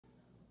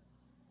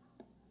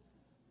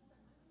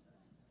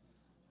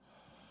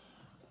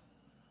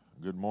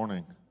Good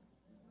morning.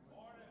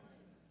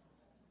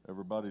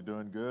 Everybody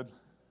doing good?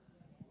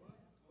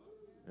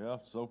 Yeah,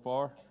 so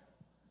far?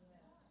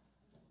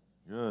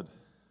 Good.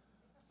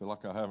 I feel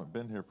like I haven't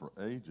been here for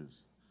ages.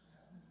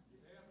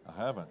 I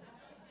haven't.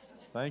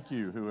 Thank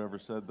you, whoever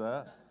said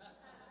that.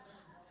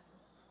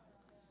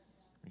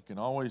 You can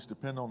always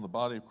depend on the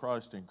body of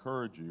Christ to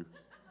encourage you.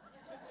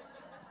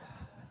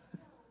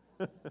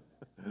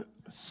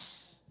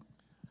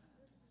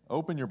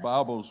 Open your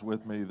Bibles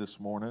with me this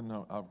morning.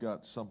 I've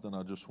got something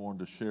I just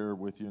wanted to share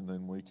with you, and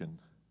then we can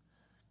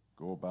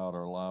go about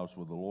our lives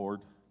with the Lord.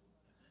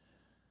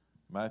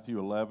 Matthew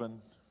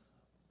 11,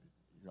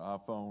 your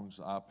iPhones,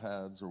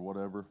 iPads, or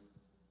whatever.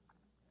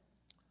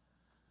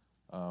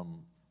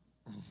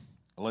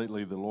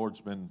 Lately, the Lord's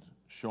been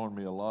showing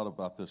me a lot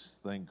about this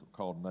thing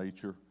called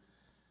nature,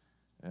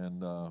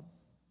 and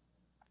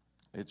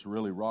it's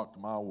really rocked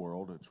my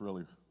world. It's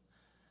really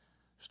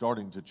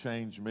starting to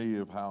change me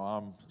of how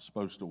I'm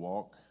supposed to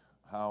walk,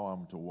 how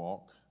I'm to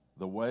walk,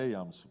 the way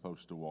I'm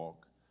supposed to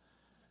walk.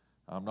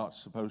 I'm not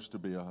supposed to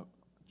be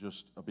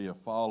a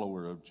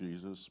follower of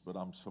Jesus, but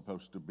I'm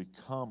supposed to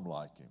become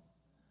like him.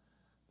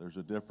 There's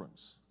a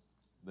difference.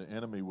 The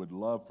enemy would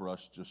love for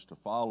us just to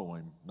follow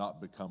him,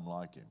 not become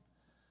like him.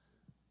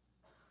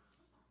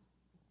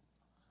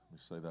 Let me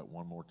say that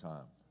one more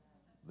time.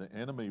 The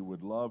enemy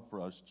would love for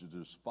us to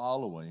just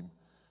follow him,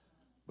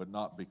 but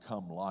not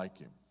become like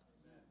him.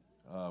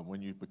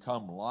 When you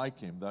become like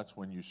him, that's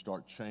when you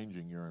start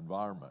changing your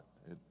environment.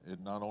 It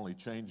not only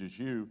changes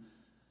you,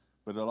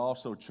 but it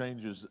also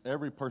changes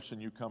every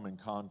person you come in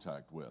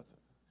contact with.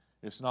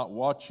 It's not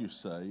what you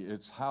say,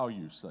 it's how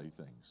you say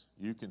things.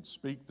 You can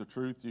speak the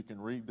truth, you can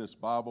read this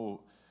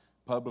Bible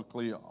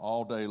publicly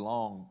all day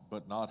long,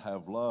 but not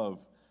have love.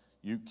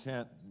 You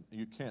can't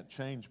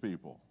change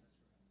people.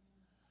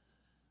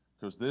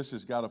 Because this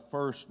has got to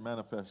first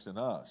manifest in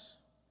us.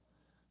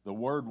 The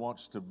Word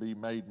wants to be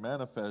made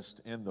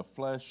manifest in the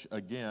flesh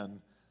again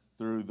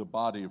through the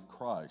body of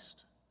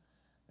Christ.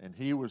 And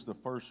he was the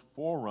first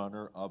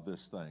forerunner of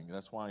this thing.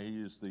 That's why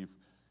he's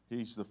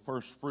the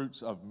first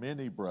fruits of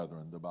many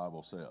brethren, the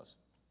Bible says.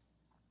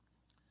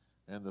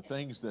 And the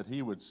things that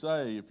he would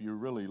say, if you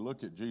really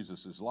look at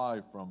Jesus'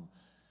 life from,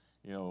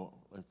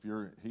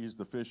 he's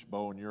the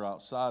fishbowl and you're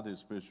outside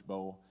his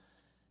fishbowl,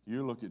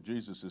 you look at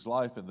Jesus'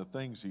 life and the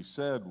things he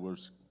said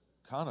was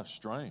kind of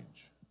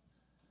strange.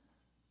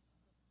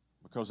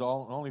 Because the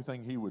only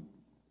thing he would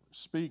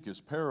speak is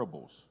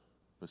parables.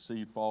 If a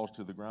seed falls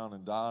to the ground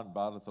and dies and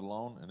abideth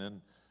alone. And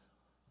then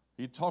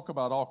he'd talk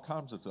about all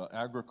kinds of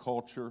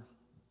agriculture.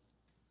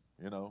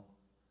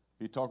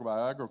 He'd talk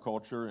about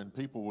agriculture and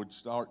people would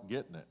start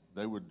getting it.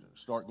 They would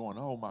start going,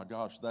 oh my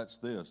gosh, that's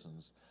this.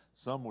 And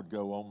some would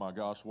go, oh my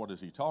gosh, what is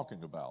he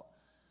talking about?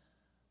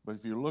 But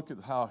if you look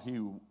at how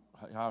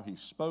he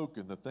spoke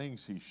and the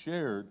things he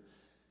shared,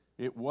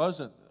 it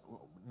wasn't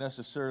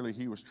necessarily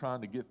he was trying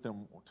to get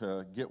them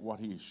to get what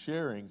he's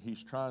sharing.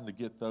 He's trying to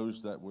get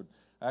those that would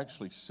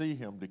actually see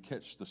him to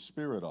catch the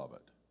spirit of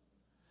it.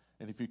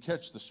 And if you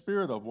catch the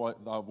spirit of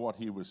what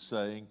he was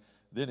saying,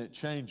 then it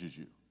changes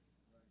you.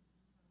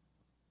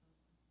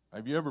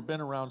 Have you ever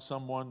been around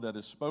someone that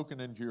has spoken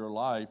into your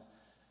life,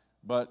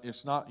 but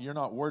you're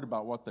not worried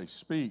about what they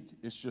speak,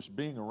 it's just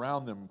being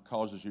around them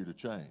causes you to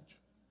change?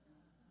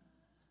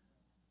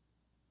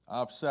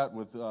 I've sat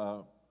with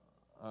a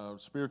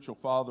spiritual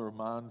father of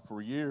mine for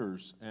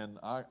years, and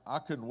I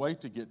couldn't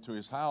wait to get to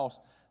his house,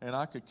 and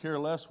I could care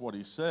less what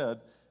he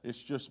said.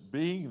 It's just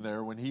being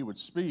there when he would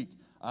speak.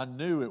 I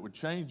knew it would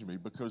change me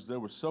because there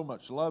was so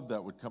much love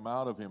that would come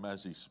out of him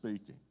as he's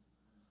speaking.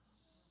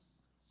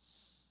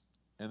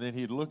 And then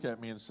he'd look at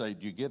me and say,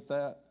 do you get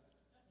that?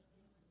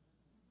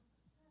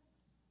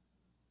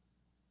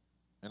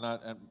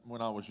 And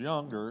when I was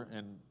younger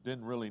and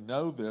didn't really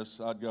know this,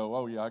 I'd go,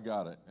 oh yeah, I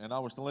got it. And I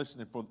was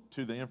listening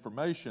to the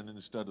information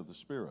instead of the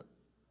Spirit.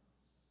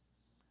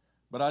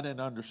 But I didn't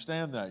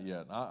understand that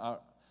yet.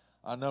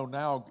 I know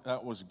now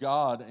that was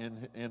God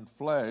in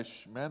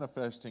flesh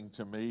manifesting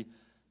to me,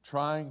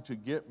 trying to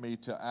get me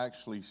to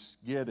actually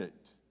get it,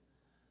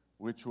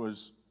 which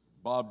was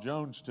Bob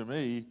Jones to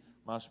me,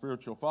 my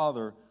spiritual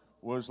father,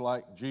 was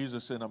like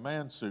Jesus in a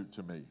man suit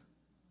to me.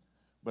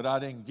 But I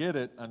didn't get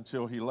it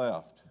until he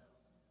left.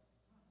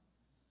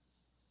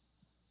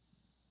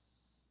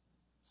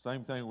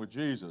 Same thing with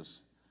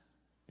Jesus.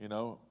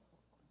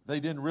 They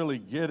didn't really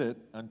get it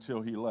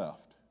until he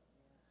left.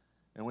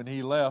 And when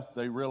he left,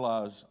 they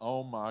realized,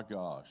 oh my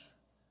gosh,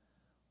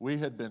 we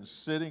had been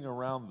sitting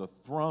around the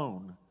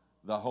throne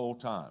the whole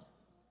time.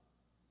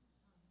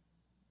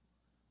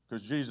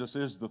 Because Jesus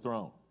is the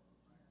throne.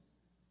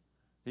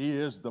 He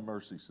is the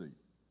mercy seat.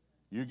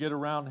 You get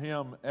around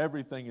him,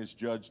 everything is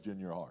judged in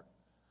your heart.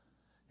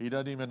 He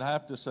doesn't even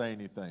have to say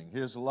anything.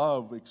 His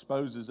love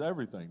exposes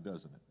everything,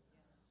 doesn't it?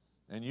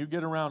 And you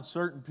get around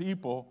certain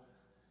people,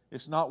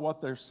 it's not what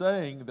they're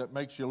saying that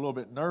makes you a little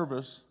bit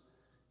nervous,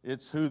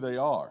 it's who they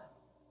are.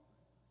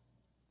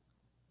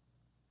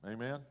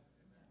 Amen?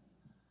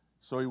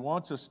 So he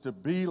wants us to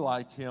be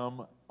like him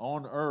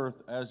on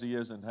earth as he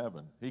is in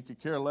heaven. He could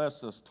care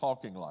less us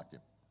talking like him.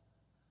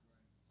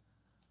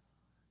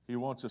 He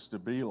wants us to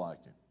be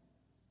like Him,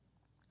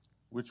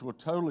 which will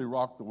totally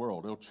rock the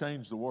world. It'll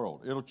change the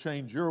world. It'll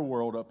change your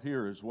world up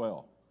here as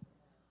well.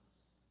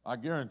 I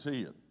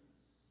guarantee it.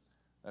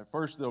 At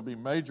first, there'll be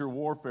major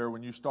warfare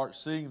when you start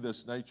seeing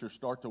this nature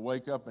start to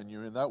wake up in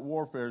you, and that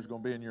warfare is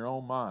going to be in your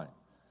own mind.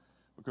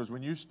 Because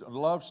when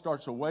love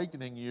starts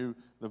awakening you,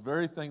 the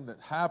very thing that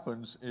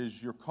happens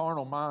is your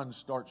carnal mind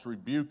starts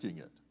rebuking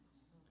it.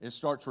 It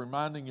starts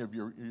reminding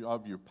you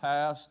of your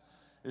past.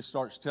 It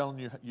starts telling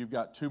you you've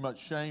got too much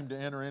shame to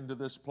enter into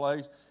this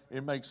place.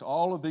 It makes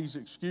all of these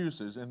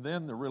excuses, and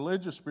then the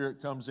religious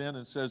spirit comes in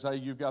and says, hey,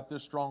 you've got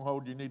this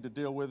stronghold, you need to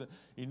deal with it,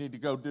 you need to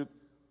go do.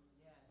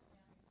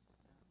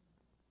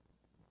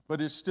 But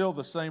it's still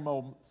the same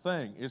old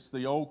thing. It's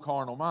the old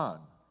carnal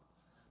mind.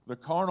 The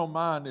carnal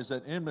mind is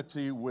at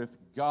enmity with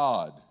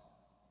God.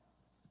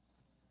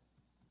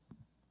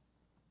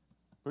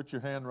 Put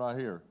your hand right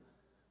here.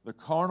 The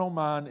carnal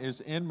mind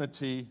is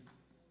enmity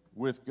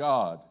with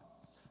God.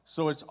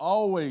 So it's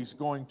always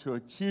going to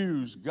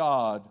accuse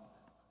God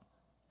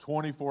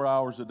 24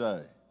 hours a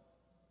day.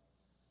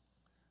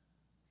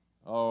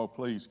 Oh,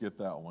 please get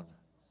that one.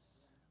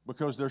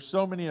 Because there's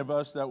so many of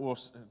us that will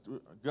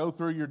go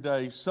through your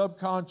day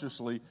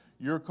subconsciously.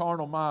 Your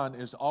carnal mind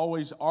is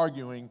always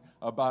arguing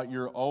about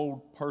your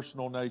old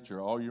personal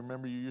nature. Oh, you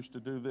remember you used to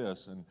do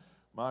this, and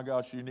my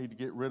gosh, you need to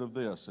get rid of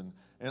this. And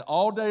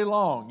all day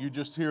long, you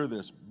just hear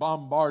this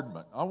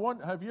bombardment.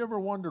 Have you ever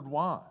wondered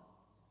why?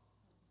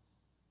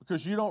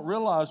 Because you don't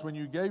realize when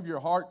you gave your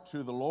heart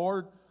to the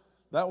Lord,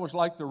 that was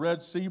like the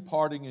Red Sea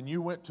parting, and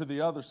you went to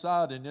the other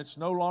side, and it's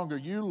no longer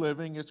you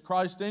living, it's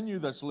Christ in you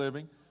that's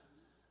living.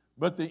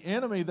 But the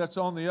enemy that's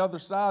on the other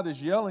side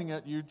is yelling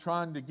at you,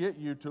 trying to get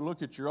you to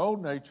look at your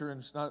old nature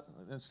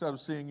instead of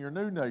seeing your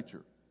new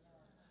nature.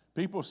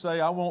 People say,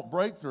 I want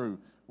breakthrough.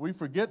 We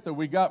forget that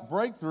we got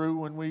breakthrough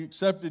when we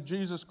accepted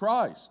Jesus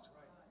Christ.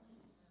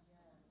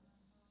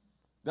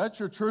 That's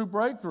your true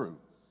breakthrough.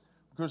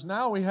 Because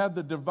now we have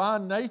the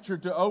divine nature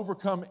to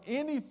overcome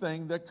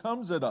anything that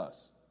comes at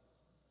us.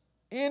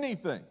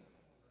 Anything.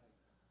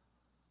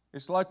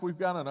 It's like we've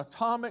got an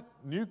atomic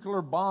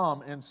nuclear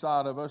bomb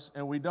inside of us,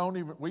 and we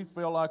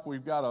feel like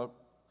we've got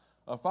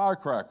a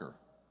firecracker.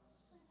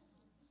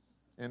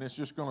 And it's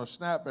just going to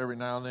snap every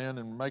now and then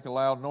and make a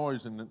loud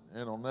noise, and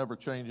it'll never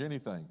change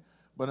anything.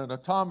 But an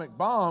atomic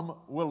bomb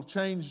will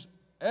change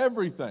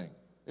everything.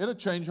 It'll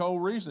change the whole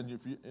region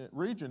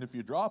if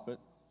you drop it.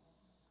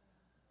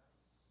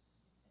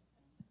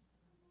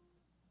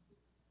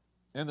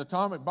 And the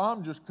atomic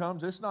bomb just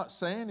comes, it's not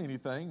saying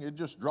anything, it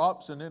just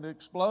drops and it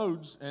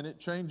explodes and it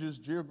changes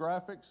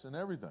geographics and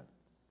everything.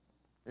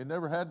 It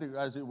never had to,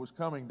 as it was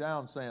coming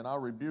down, saying, I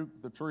rebuke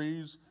the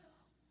trees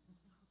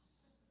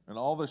and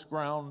all this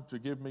ground to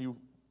give me,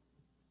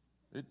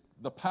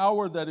 the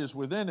power that is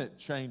within it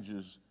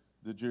changes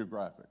the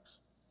geographics.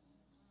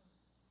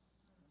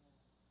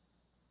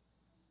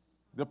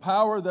 The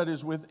power that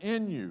is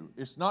within you,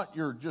 it's not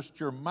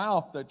just your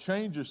mouth that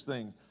changes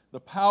things. The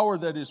power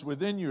that is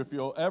within you, if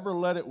you'll ever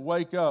let it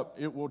wake up,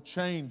 it will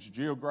change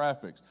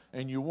geographics,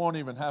 and you won't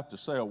even have to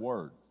say a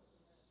word.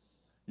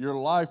 Your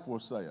life will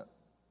say it.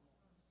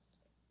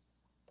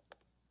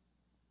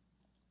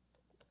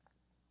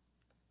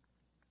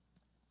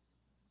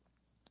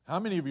 How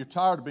many of you are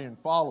tired of being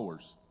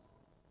followers?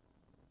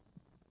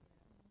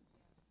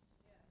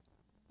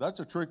 That's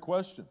a trick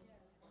question.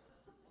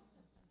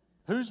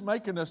 Who's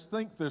making us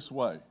think this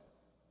way?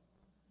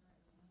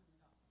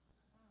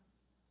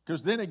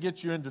 Because then it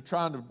gets you into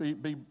trying to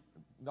be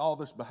all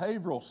this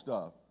behavioral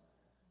stuff.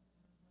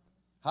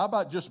 How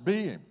about just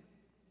being?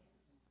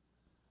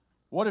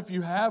 What if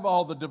you have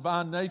all the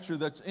divine nature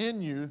that's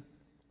in you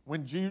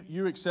when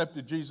you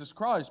accepted Jesus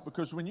Christ?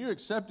 Because when you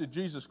accepted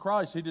Jesus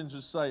Christ, He didn't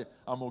just say,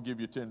 I'm going to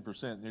give you 10%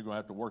 and you're going to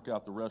have to work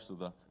out the rest of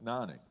the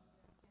 90.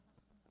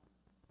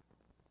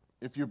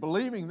 If you're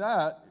believing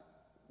that,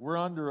 we're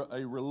under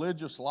a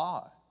religious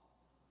lie.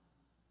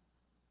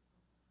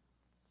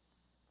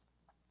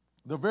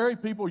 The very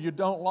people you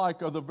don't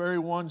like are the very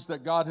ones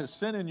that God has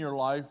sent in your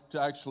life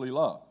to actually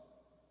love.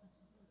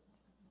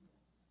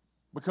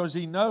 Because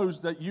He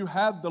knows that you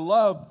have the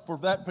love for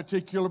that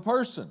particular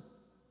person.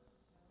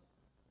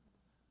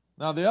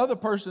 Now, the other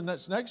person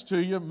that's next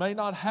to you may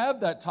not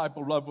have that type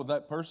of love with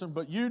that person,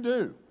 but you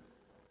do.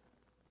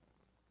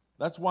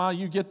 That's why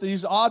you get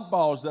these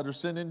oddballs that are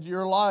sent into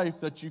your life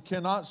that you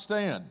cannot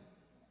stand.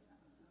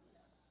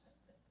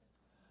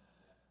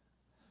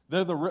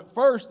 They're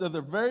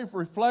the very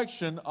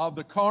reflection of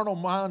the carnal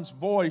mind's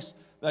voice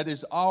that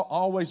is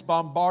always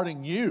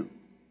bombarding you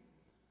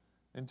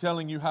and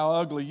telling you how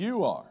ugly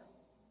you are.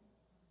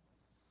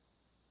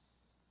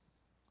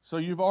 So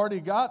you've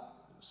already got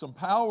some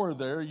power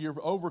there. You've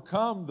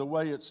overcome the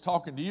way it's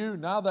talking to you.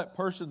 Now that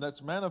person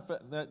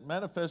that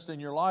manifests in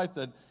your life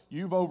that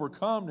you've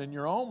overcome in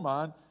your own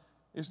mind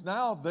is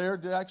now there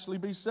to actually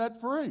be set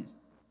free.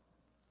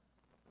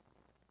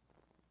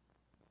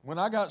 When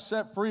I got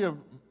set free of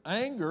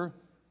anger,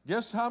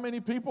 guess how many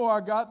people I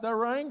got that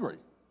were angry?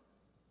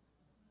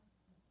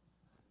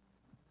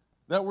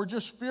 That were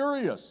just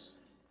furious.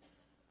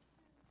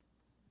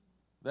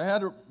 They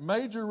had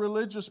major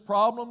religious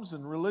problems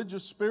and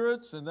religious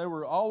spirits, and they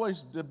were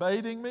always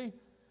debating me.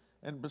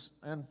 And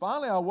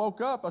finally I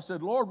woke up. I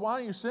said, Lord, why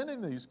are you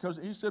sending these?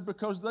 He said,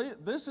 because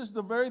this is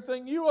the very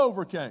thing you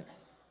overcame.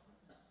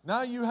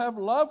 Now you have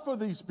love for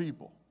these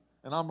people.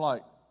 And I'm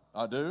like,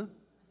 I do?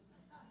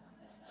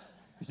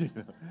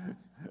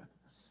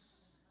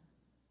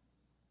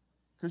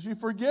 Because you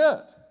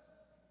forget.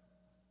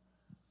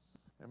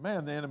 And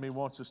man, the enemy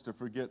wants us to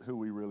forget who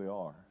we really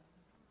are.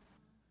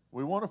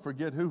 We want to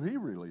forget who he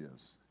really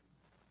is.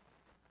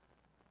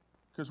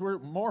 Because we're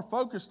more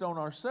focused on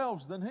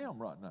ourselves than him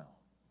right now.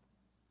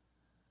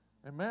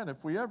 And man,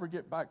 if we ever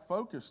get back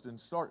focused and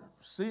start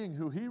seeing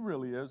who he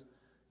really is,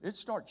 it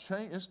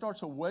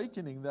starts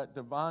awakening that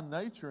divine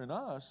nature in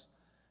us,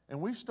 and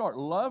we start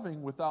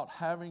loving without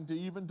having to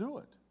even do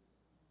it.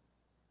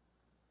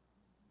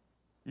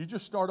 You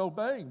just start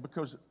obeying,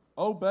 because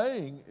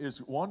obeying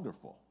is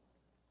wonderful.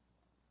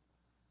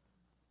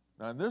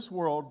 Now, in this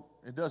world,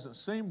 it doesn't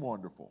seem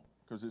wonderful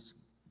because it's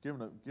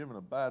given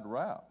a bad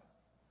rap.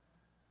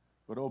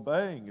 But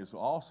obeying is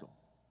awesome.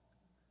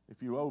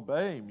 If you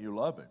obey him, you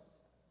love him.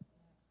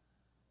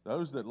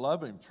 Those that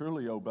love him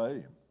truly obey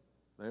him.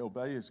 They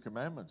obey his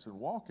commandments and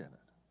walk in it.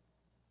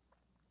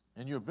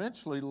 And you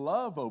eventually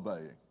love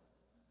obeying.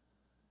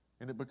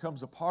 And it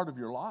becomes a part of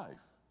your life.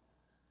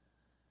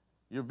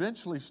 You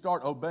eventually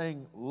start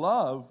obeying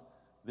love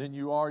than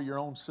you are your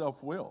own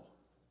self-will.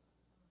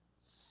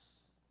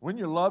 When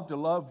you love to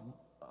love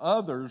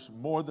others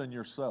more than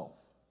yourself.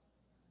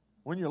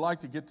 When you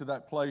like to get to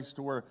that place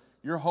to where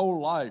your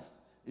whole life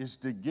is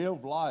to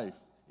give life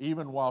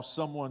even while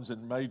someone's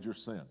in major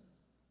sin.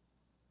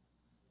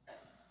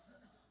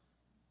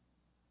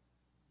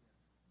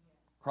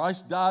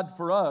 Christ died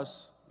for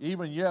us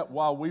even yet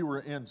while we were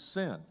in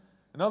sin.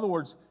 In other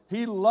words,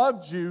 he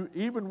loved you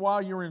even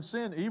while you were in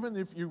sin. Even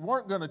if you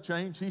weren't going to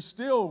change, he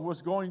still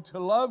was going to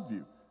love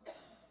you.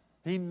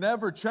 He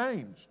never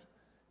changed.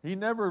 He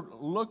never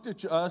looked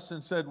at us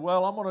and said,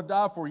 well, I'm going to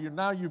die for you.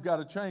 Now you've got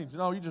to change.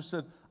 No, he just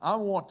said, I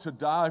want to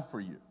die for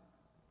you.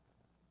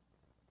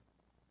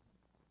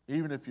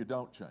 Even if you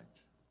don't change.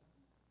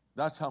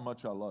 That's how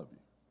much I love you.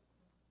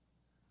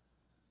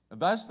 And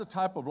that's the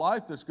type of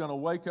life that's going to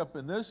wake up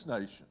in this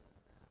nation.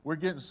 We're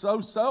getting so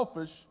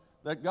selfish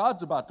that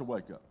God's about to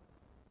wake up.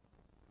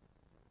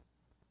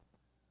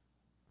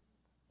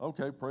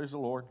 Okay, praise the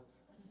Lord.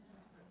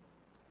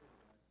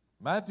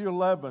 Matthew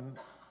 11,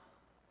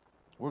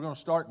 we're going to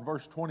start in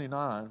verse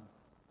 29.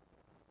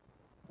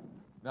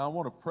 Now I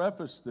want to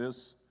preface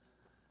this.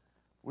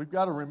 We've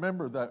got to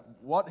remember that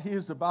what he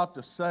is about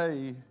to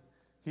say,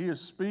 he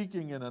is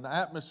speaking in an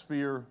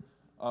atmosphere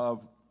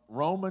of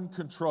Roman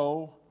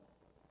control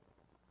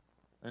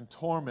and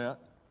torment.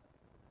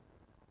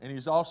 And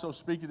he's also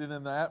speaking it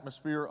in the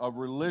atmosphere of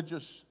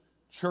religious,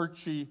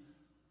 churchy,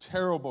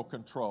 terrible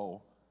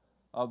control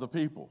of the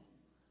people.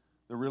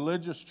 The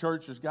religious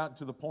church has gotten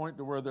to the point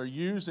to where they're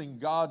using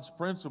God's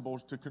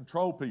principles to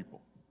control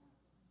people.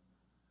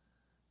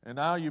 And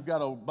now you've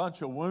got a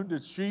bunch of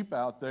wounded sheep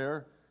out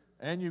there,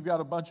 and you've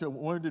got a bunch of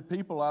wounded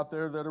people out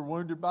there that are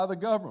wounded by the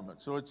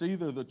government. So it's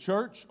either the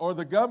church or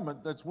the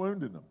government that's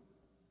wounding them.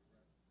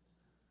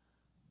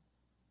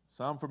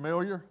 Sound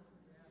familiar?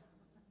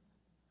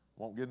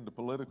 Won't get into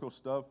political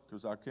stuff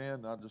because I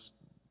can. I just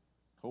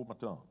hold my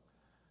tongue.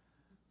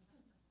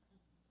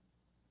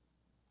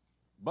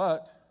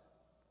 But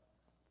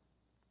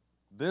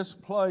this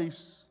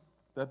place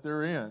that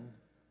they're in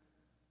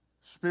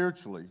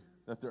spiritually,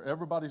 that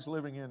everybody's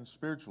living in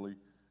spiritually,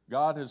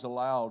 God has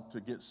allowed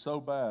to get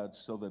so bad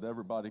so that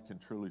everybody can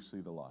truly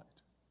see the light.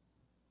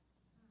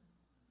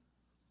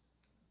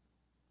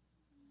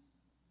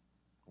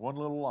 One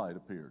little light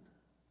appeared,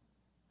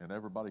 and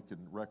everybody can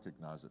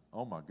recognize it.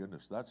 Oh my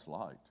goodness, that's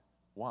light.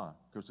 Why?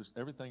 Because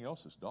everything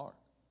else is dark.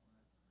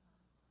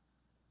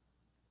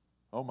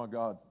 Oh my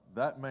God,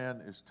 that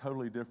man is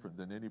totally different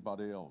than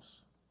anybody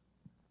else.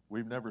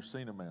 We've never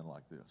seen a man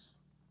like this.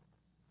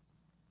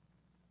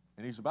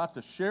 And he's about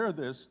to share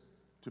this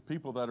to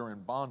people that are in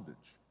bondage.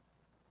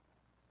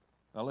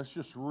 Now let's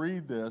just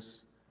read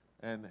this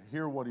and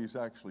hear what he's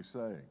actually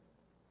saying.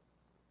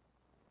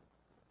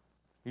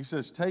 He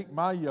says, take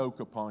my yoke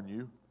upon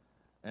you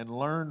and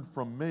learn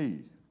from me.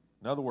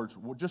 In other words,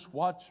 just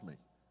watch me.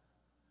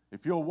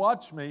 If you'll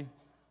watch me,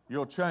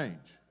 you'll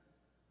change.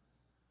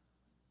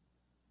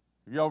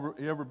 You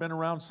ever been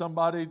around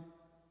somebody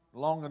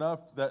long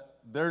enough that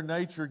their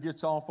nature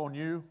gets off on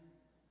you?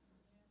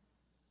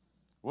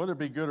 Whether it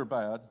be good or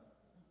bad.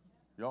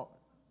 Y'all,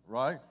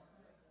 right?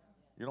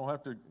 You don't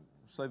have to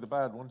say the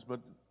bad ones, but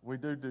we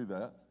do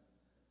that.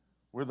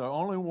 We're the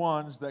only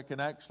ones that can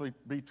actually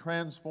be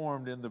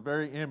transformed in the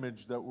very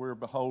image that we're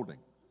beholding.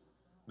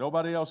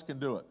 Nobody else can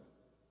do it.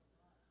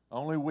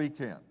 Only we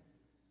can,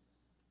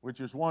 which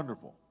is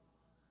wonderful.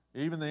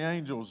 Even the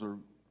angels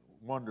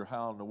wonder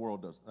how in the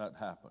world that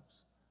happens.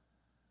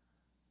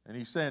 And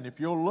he's saying, if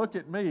you'll look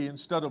at me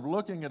instead of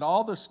looking at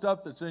all the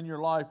stuff that's in your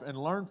life and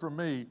learn from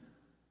me,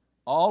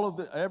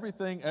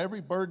 everything,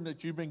 every burden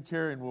that you've been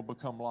carrying will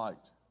become light.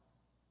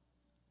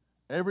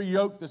 Every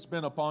yoke that's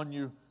been upon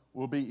you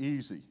will be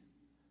easy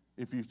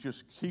if you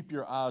just keep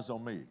your eyes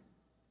on me.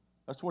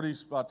 That's what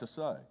he's about to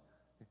say.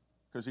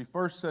 Because he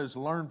first says,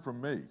 learn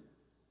from me.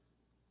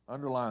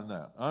 Underline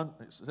that.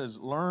 It says,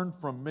 learn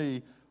from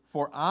me,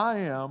 for I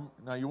am,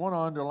 now you want to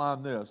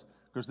underline this,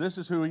 because this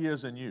is who he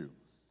is in you.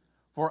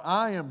 For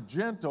I am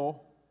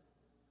gentle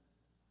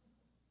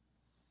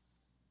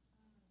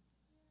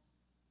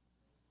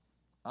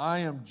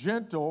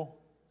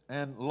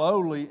and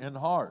lowly in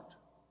heart,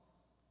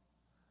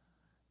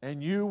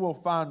 and you will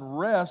find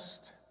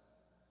rest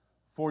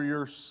for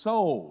your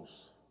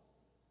souls,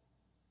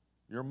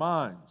 your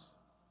minds.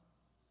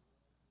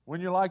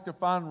 When you like to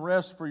find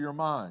rest for your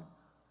mind,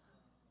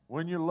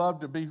 when you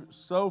love to be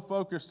so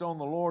focused on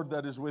the Lord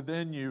that is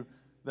within you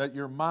that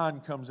your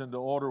mind comes into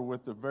order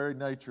with the very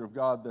nature of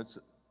God that's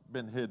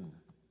been hidden.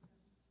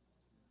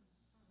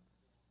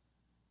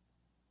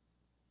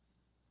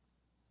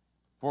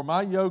 For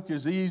my yoke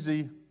is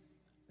easy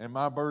and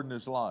my burden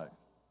is light.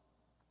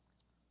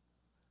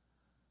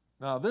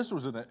 Now, this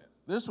was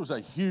a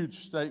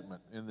huge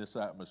statement in this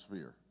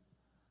atmosphere.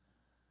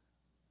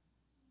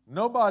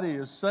 Nobody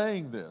is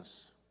saying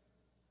this.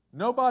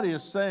 Nobody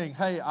is saying,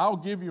 hey, I'll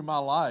give you my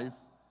life.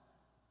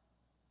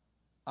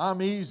 I'm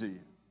easy.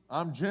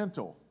 I'm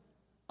gentle.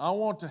 I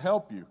want to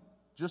help you.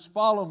 Just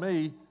follow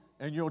me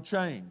and you'll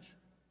change.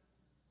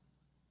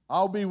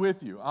 I'll be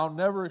with you. I'll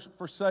never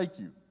forsake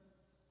you.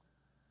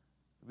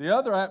 The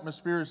other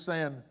atmosphere is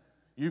saying,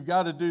 you've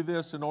got to do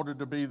this in order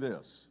to be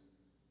this.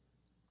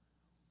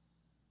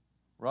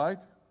 Right?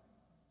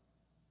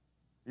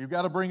 You've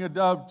got to bring a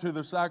dove to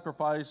the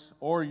sacrifice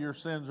or your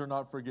sins are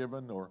not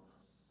forgiven.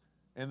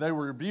 And they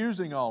were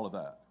abusing all of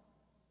that.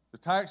 The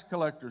tax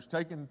collectors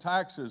taking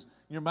taxes.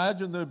 You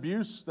imagine the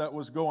abuse that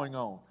was going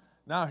on.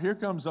 Now here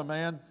comes a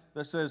man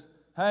that says,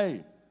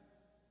 hey,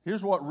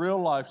 here's what real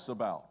life's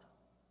about.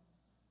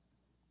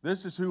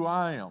 This is who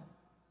I am.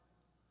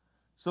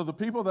 So the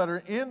people that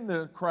are in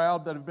the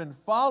crowd that have been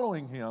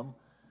following him,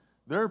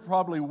 they're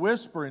probably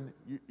whispering,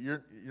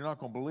 you're not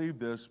going to believe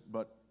this,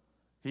 but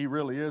he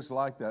really is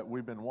like that.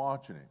 We've been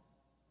watching him.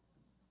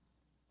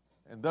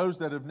 And those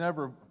that have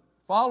never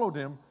followed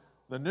him,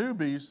 the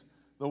newbies,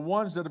 the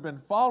ones that have been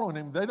following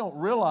him, they don't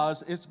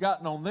realize it's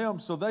gotten on them,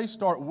 so they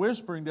start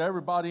whispering to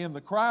everybody in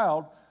the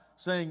crowd,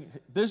 saying,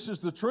 this is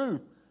the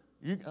truth.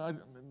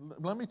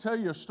 Let me tell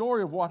you a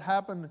story of what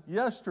happened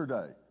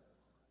yesterday.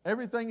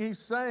 Everything he's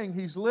saying,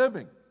 he's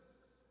living.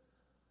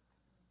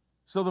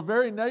 So the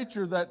very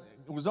nature that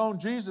was on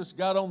Jesus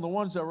got on the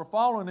ones that were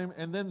following him,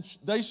 and then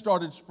they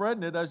started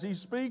spreading it as he's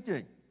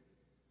speaking.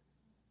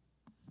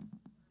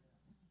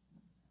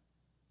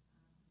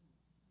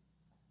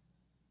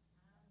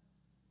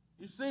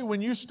 You see,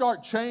 when you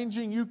start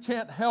changing, you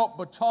can't help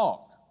but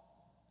talk.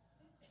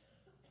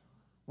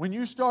 When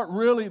you start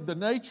really, the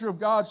nature of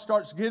God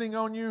starts getting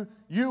on you,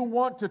 you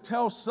want to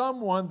tell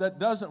someone that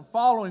doesn't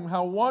follow him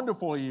how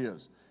wonderful he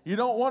is. You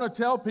don't want to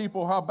tell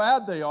people how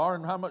bad they are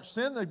and how much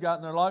sin they've got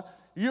in their life.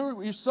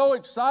 You're so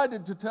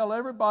excited to tell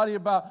everybody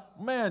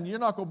about, man, you're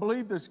not going to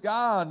believe this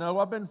guy I know.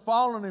 I've been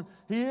following him.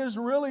 He is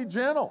really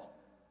gentle.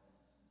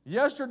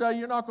 Yesterday,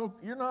 you're not going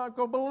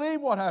to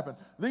believe what happened.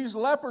 These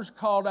lepers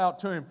called out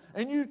to him,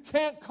 and you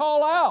can't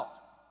call out.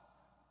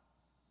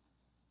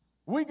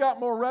 We got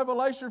more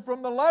revelation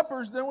from the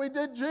lepers than we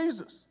did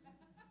Jesus.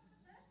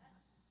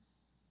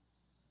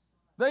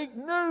 They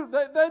knew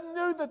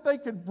that they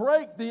could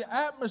break the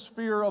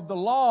atmosphere of the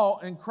law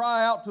and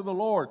cry out to the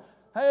Lord,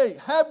 hey,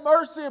 have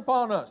mercy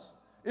upon us.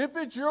 If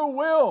it's your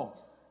will,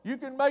 you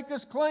can make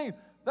us clean.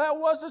 That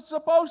wasn't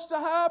supposed to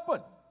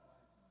happen.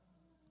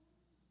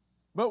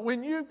 But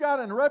when you've got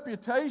a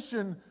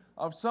reputation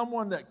of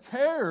someone that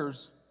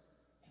cares,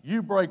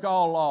 you break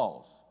all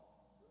laws.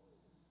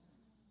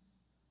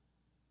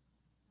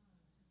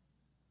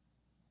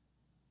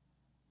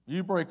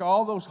 You break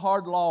all those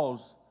hard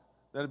laws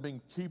that have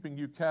been keeping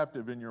you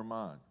captive in your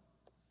mind.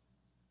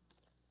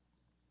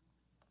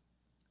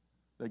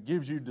 That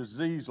gives you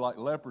disease like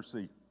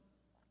leprosy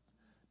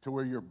to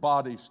where your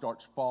body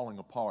starts falling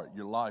apart,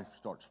 your life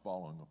starts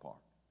falling apart.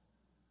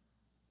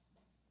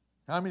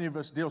 How many of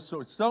us deal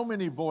so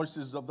many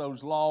voices of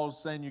those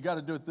laws saying you got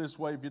to do it this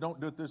way. If you don't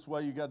do it this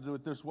way, you got to do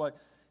it this way.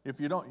 If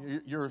you don't,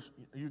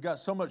 you got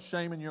so much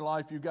shame in your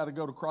life. You got to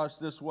go to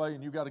Christ this way,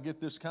 and you got to get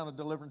this kind of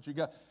deliverance.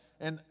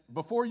 And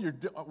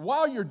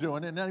while you're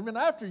doing it, and even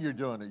after you're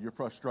doing it, you're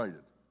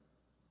frustrated.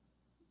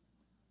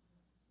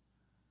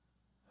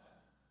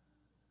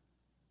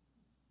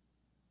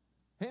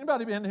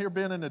 Anybody in here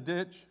been in a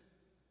ditch?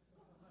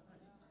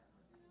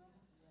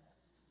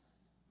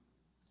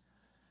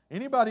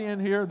 Anybody in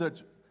here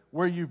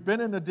where you've been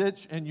in a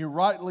ditch and you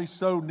rightly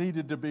so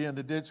needed to be in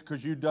the ditch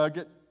because you dug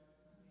it?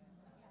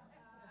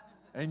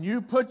 And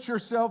you put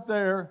yourself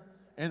there,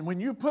 and when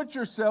you put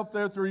yourself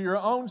there through your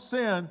own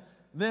sin,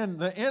 then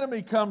the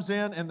enemy comes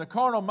in, and the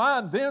carnal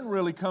mind then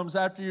really comes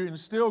after you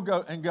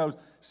and goes,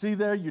 see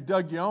there, you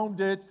dug your own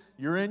ditch,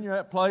 you're in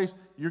that place,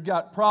 you've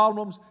got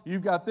problems,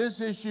 you've got this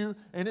issue,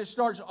 and it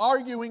starts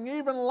arguing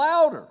even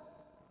louder.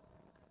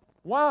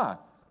 Why?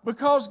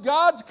 Because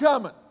God's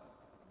coming.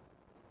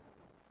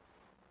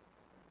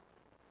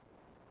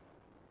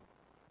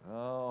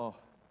 Oh.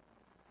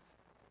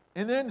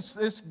 And then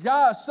this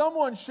guy,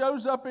 someone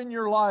shows up in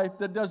your life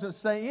that doesn't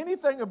say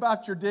anything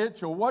about your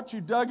ditch or what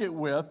you dug it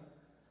with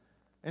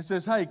and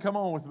says, hey, come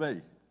on with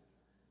me.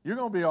 You're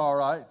going to be all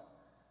right.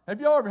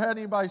 Have y'all ever had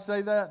anybody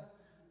say that?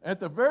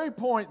 At the very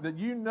point that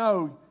you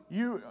know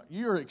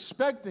you're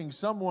expecting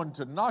someone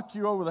to knock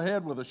you over the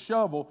head with a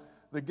shovel,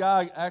 the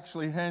guy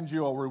actually hands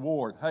you a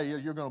reward. Hey,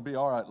 you're going to be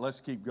all right. Let's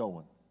keep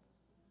going.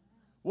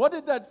 What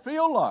did that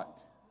feel like?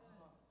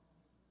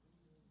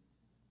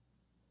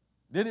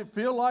 Did it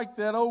feel like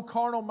that old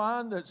carnal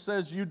mind that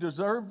says you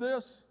deserve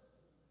this?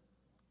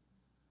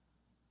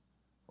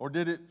 Or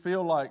did it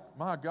feel like,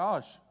 my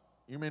gosh,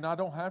 you mean I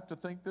don't have to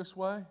think this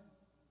way?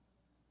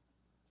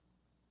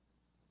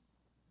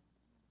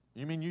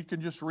 You mean you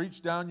can just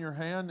reach down your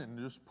hand and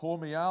just pull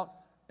me out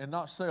and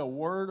not say a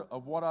word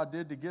of what I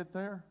did to get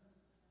there?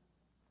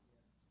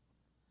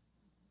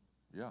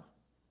 Yeah.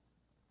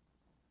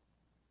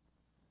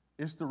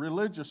 It's the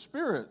religious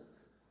spirit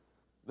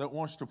that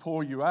wants to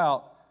pull you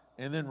out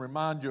and then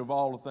remind you of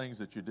all the things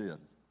that you did.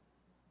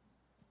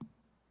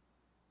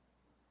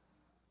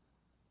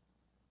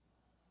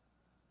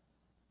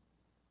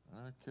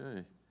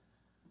 Okay.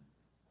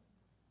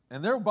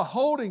 And they're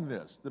beholding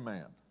this, the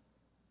man.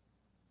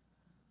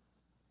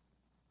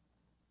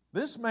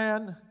 This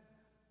man's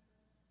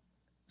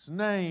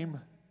name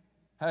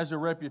has a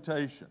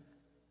reputation.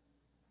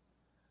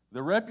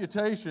 The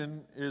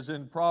reputation is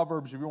in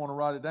Proverbs, if you want to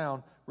write it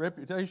down,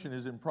 reputation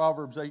is in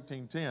Proverbs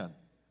 18:10. It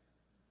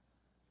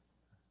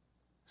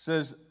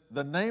says,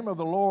 the name of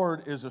the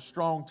Lord is a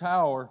strong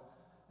tower,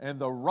 and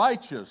the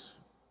righteous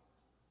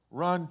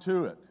run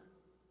to it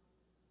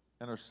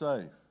and are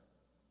safe.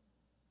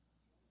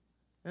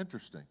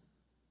 Interesting.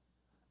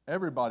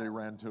 Everybody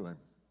ran to him.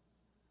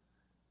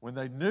 When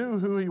they knew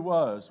who he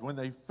was, when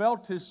they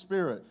felt his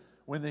spirit,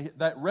 when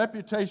that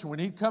reputation, when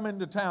he'd come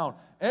into town,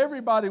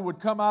 everybody would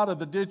come out of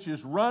the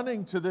ditches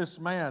running to this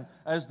man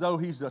as though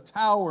he's a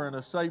tower and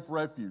a safe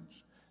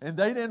refuge. And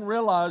they didn't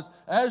realize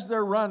as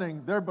they're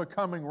running, they're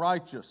becoming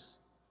righteous.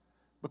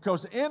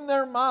 Because in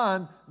their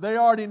mind, they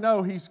already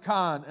know he's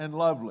kind and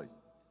lovely,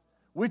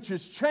 which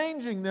is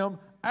changing them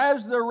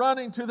as they're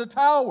running to the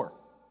tower.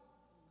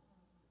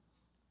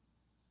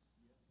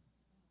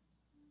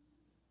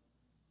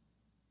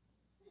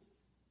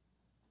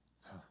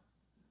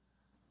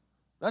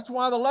 That's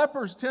why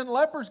the 10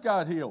 lepers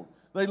got healed.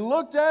 They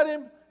looked at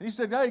him, and he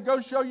said, hey,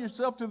 go show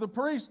yourself to the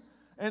priest.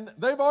 And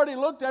they've already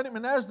looked at him,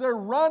 and as they're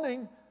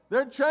running,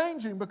 they're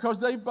changing because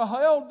they've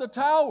beheld the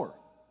tower.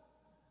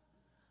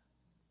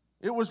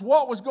 It was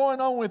what was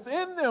going on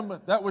within them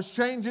that was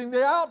changing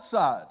the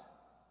outside.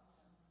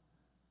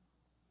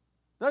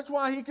 That's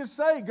why he could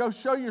say, go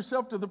show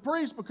yourself to the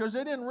priest, because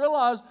they didn't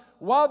realize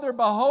while they're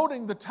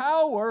beholding the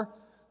tower,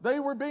 they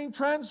were being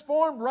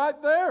transformed right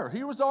there.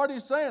 He was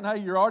already saying, hey,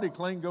 you're already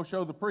clean, go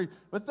show the priest.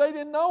 But they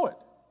didn't know it.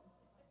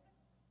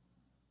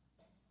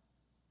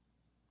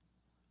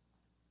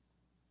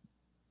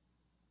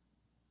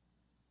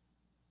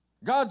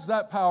 God's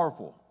that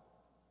powerful.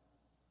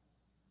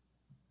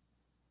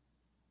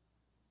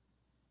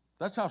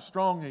 That's how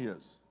strong He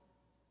is.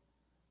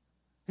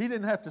 He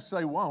didn't have to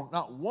say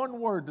not one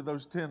word to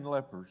those 10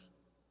 lepers.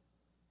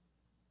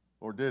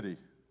 Or did He?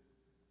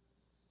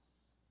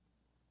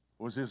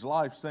 Was His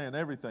life saying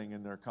everything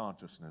in their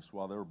consciousness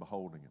while they were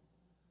beholding Him?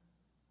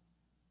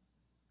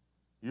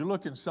 You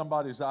look in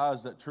somebody's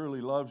eyes that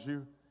truly loves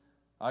you,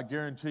 I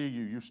guarantee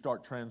you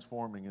start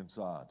transforming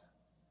inside.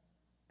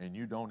 And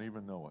you don't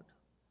even know it.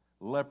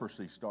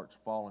 Leprosy starts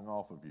falling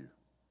off of you.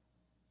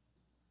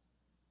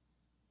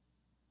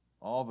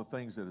 All the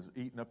things that has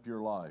eaten up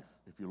your life,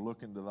 if you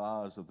look into the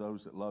eyes of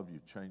those that love you,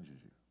 changes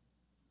you.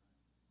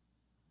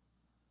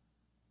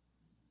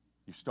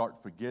 You start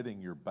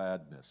forgetting your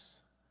badness.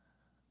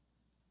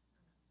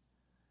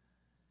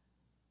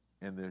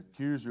 And the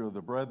accuser of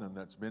the brethren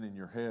that's been in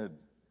your head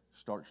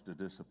starts to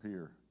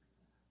disappear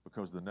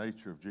because the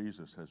nature of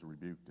Jesus has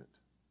rebuked it.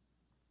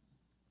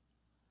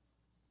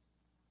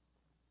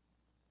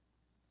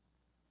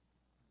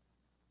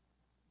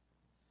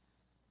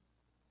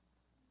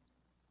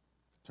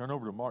 Turn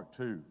over to Mark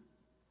 2.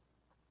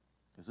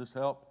 Does this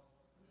help?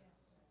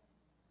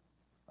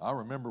 I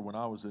remember when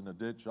I was in a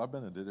ditch. I've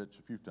been in a ditch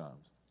a few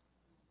times.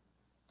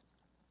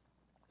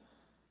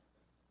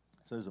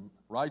 It says a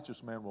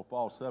righteous man will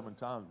fall 7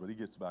 times, but he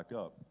gets back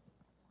up.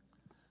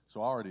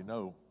 So I already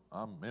know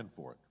I'm in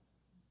for it.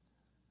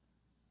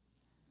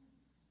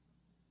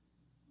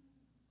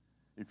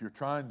 If you're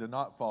trying to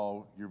not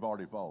fall, you've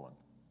already fallen.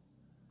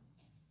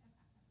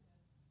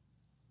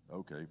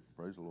 Okay,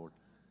 praise the Lord.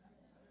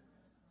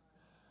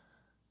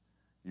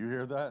 You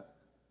hear that?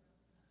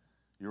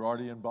 You're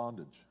already in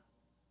bondage.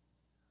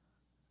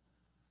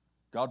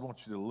 God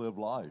wants you to live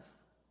life,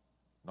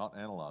 not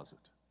analyze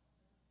it.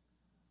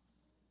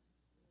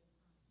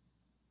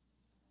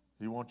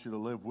 He wants you to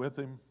live with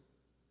Him,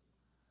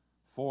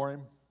 for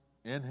Him,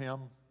 in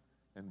Him,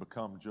 and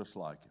become just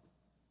like Him.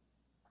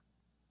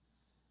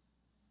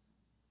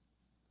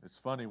 It's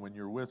funny, when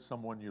you're with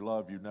someone you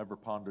love, you never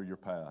ponder your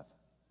path.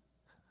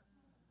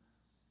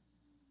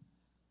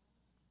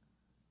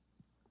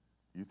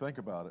 You think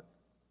about it.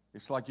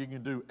 It's like you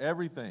can do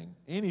everything,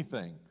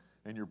 anything,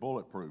 and you're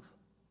bulletproof.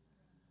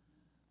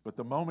 But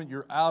the moment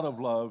you're out of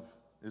love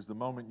is the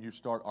moment you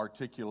start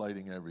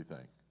articulating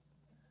everything.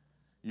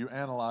 You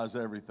analyze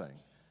everything.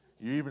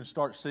 You even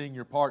start seeing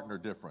your partner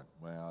different.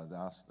 Well,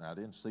 I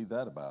didn't see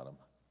that about him.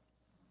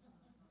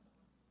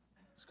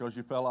 It's because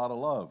you fell out of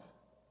love.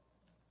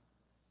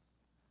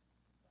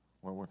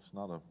 Well, it's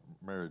not a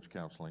marriage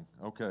counseling.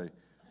 Okay.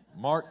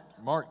 Mark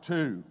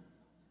 2.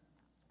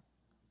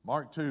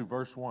 Mark 2,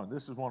 verse 1.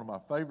 This is one of my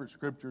favorite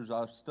scriptures.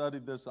 I've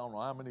studied this I don't know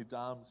how many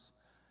times.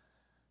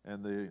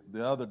 And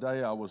the other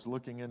day I was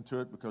looking into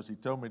it because he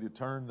told me to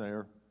turn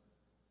there.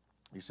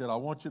 He said, I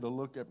want you to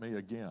look at me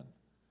again.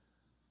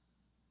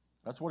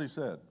 That's what he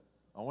said.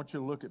 I want you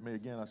to look at me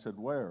again. I said,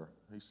 where?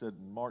 He said,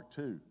 in Mark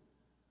 2.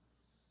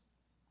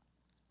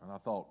 And I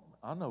thought,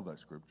 I know that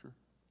scripture.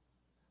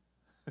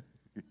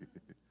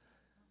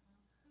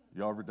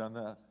 You ever done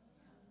that?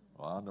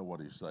 Well, I know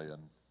what he's saying.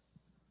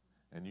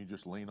 And you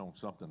just lean on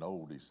something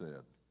old he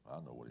said. I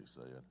know what he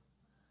said.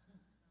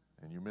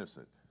 And you miss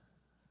it.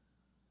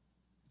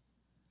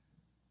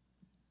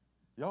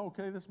 Y'all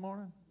okay this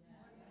morning?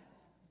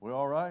 We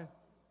all right?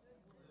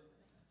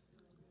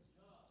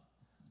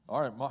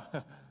 All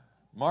right,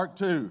 Mark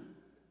 2.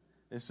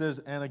 It says,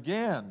 and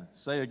again,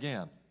 say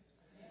again.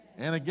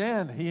 And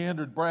again, he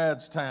entered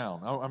Brad's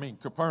town.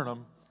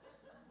 Capernaum.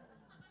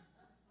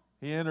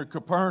 He entered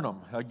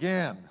Capernaum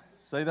again.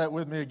 Say that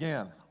with me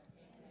again.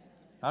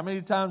 How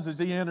many times has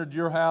he entered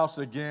your house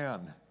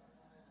again?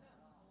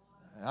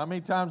 How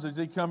many times has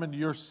he come into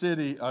your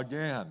city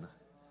again?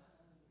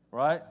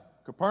 Right?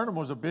 Capernaum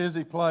was a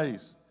busy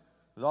place.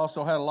 It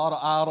also had a lot of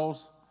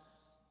idols.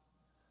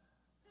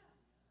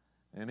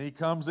 And he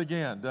comes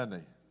again,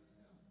 doesn't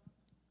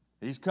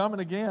he? He's coming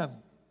again.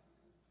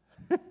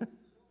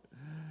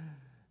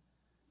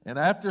 And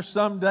after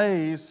some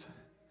days,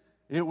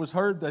 it was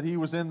heard that he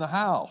was in the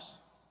house.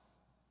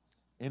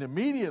 And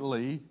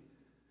immediately,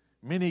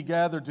 many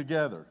gathered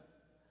together.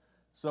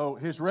 So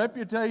his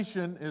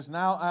reputation is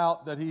now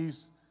out that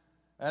he's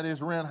at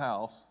his rent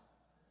house.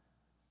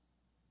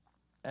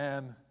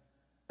 And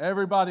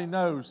everybody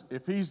knows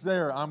if he's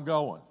there, I'm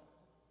going.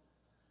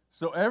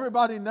 So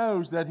everybody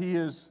knows that he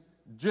is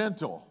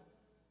gentle,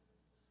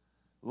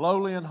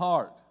 lowly in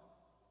heart.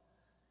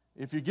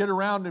 If you get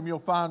around him, you'll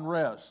find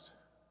rest.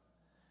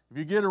 If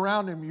you get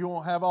around him, you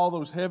won't have all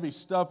those heavy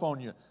stuff on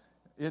you.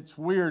 It's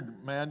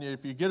weird, man.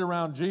 If you get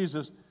around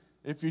Jesus,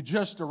 if you're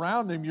just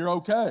around him, you're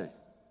okay.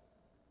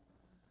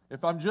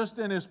 If I'm just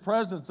in his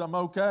presence, I'm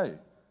okay.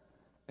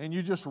 And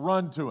you just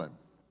run to him.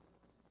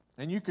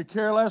 And you could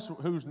care less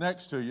who's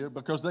next to you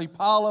because they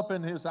pile up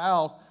in his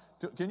house.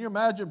 Can you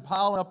imagine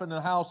piling up in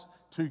the house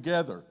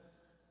together?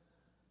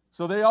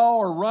 So they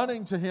all are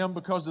running to him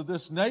because of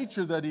this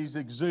nature that he's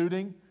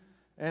exuding.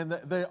 And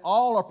they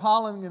all are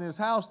piling in his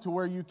house to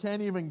where you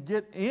can't even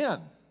get in.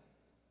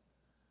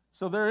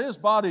 So there is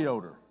body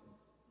odor.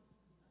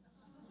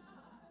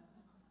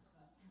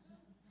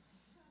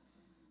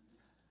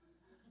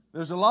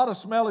 There's a lot of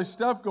smelly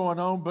stuff going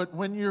on, but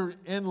when you're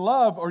in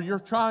love or you're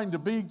trying to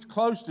be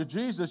close to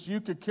Jesus, you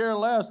could care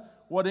less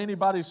what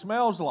anybody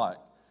smells like.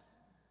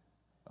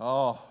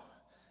 Oh,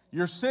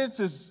 your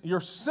senses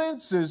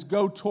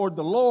go toward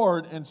the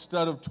Lord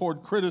instead of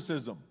toward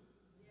criticism.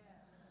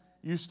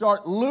 You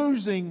start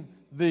losing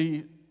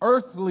the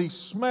earthly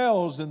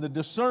smells and the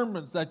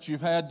discernments that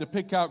you've had to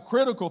pick out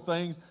critical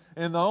things,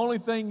 and the only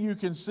thing you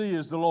can see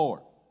is the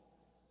Lord.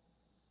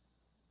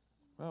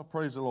 Well,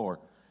 praise the Lord.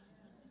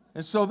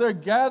 And so they're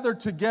gathered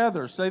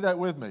together. Say that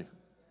with me.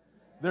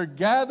 They're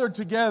gathered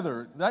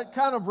together. That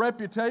kind of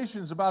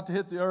reputation is about to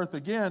hit the earth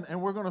again,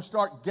 and we're going to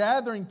start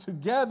gathering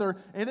together.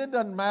 And it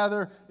doesn't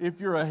matter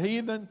if you're a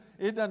heathen.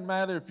 It doesn't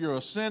matter if you're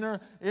a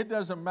sinner. It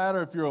doesn't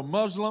matter if you're a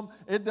Muslim.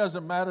 It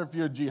doesn't matter if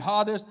you're a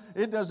jihadist.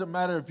 It doesn't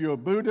matter if you're a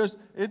Buddhist.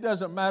 It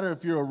doesn't matter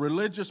if you're a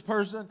religious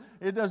person.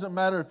 It doesn't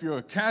matter if you're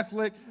a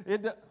Catholic.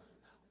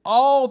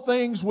 All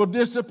things will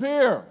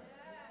disappear.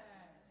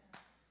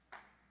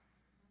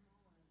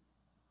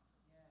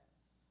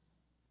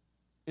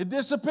 It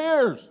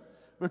disappears.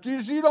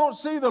 Because you don't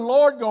see the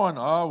Lord going,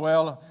 oh,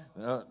 well,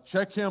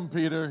 check him,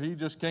 Peter. He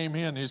just came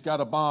in. He's got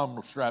a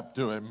bomb strapped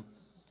to him.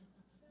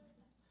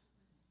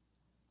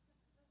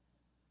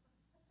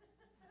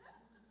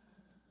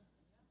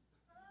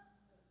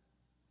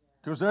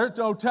 Because there's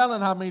no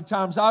telling how many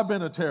times I've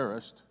been a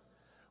terrorist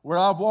where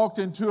I've walked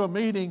into a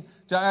meeting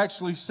to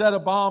actually set a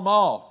bomb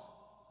off.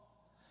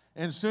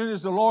 And as soon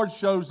as the Lord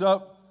shows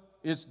up,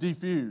 it's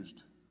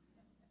defused.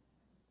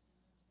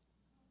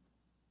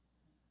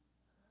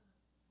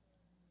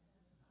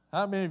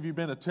 How many of you have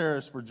been a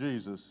terrorist for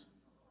Jesus?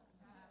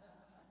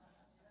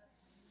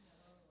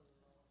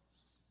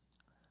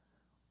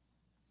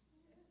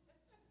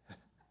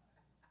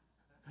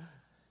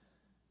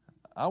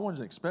 I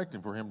wasn't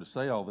expecting for him to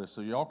say all this,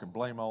 so y'all can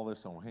blame all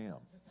this on him.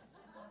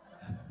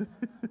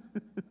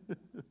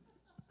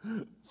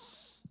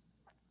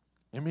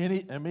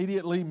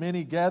 Immediately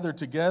many gathered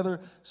together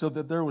so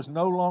that there was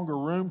no longer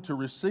room to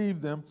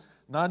receive them,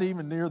 not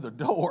even near the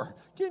door.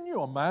 Can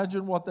you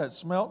imagine what that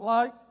smelled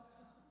like?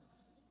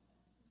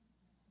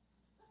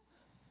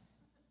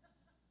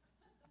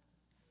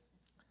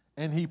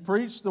 And he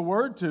preached the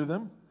word to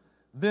them.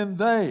 Then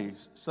they,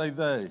 say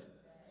they.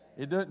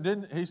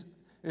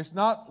 It's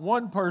not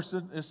one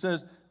person. It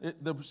says,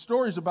 the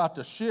story's about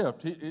to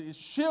shift. It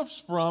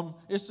shifts from,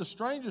 it's the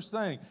strangest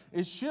thing.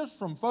 It shifts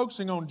from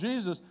focusing on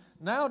Jesus.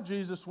 Now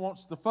Jesus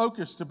wants the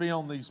focus to be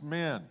on these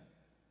men.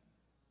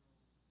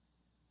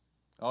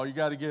 Oh, you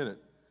got to get it.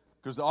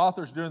 Because the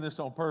author's doing this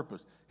on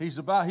purpose.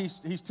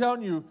 He's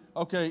telling you,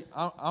 okay,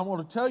 I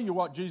want to tell you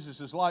what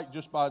Jesus is like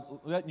just by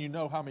letting you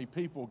know how many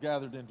people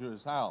gathered into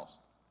his house.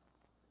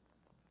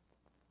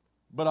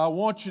 But I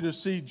want you to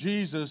see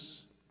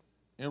Jesus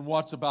in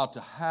what's about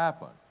to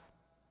happen.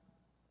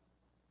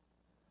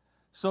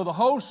 So the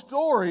whole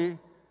story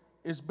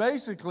is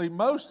basically,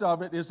 most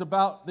of it is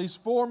about these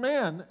 4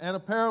 men and a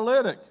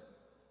paralytic.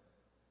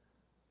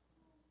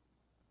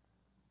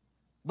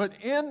 But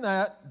in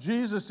that,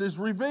 Jesus is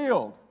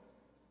revealed.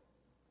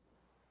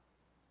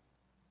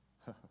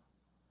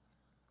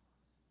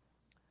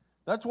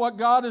 That's what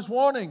God is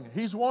wanting.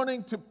 He's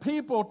wanting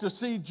people to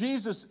see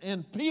Jesus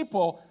in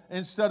people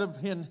instead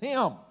of in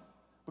Him.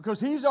 Because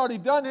He's already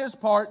done His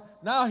part.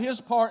 Now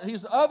His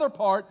other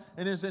part,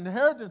 and His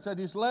inheritance that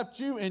He's left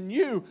you in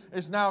you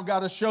is now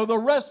got to show the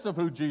rest of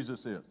who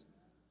Jesus is.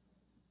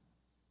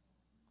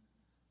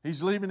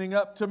 He's leaving it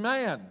up to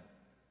man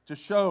to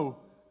show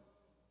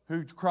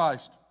who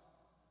Christ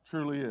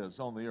truly is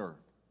on the earth.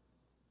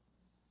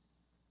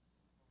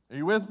 Are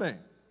you with me?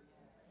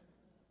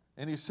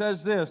 And He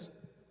says this,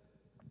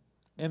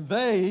 and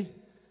they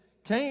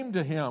came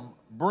to Him,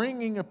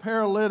 bringing a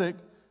paralytic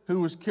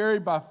who was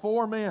carried by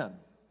 4 men.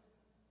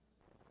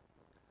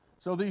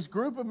 So these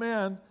group of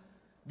men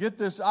get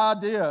this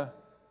idea,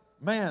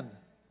 man,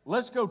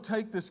 let's go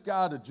take this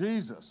guy to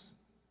Jesus.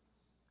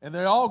 And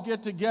they all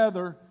get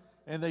together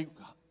and they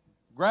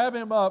grab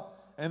him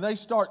up and they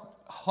start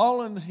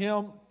hauling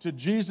him to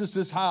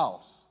Jesus'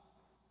 house.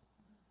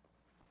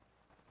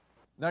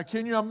 Now,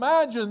 can you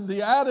imagine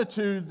the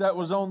attitude that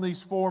was on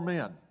these 4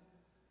 men?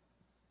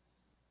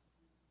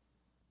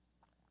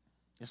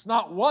 It's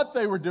not what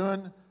they were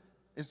doing,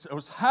 it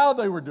was how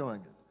they were doing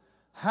it,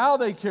 how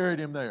they carried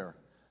him there.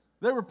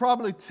 They were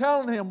probably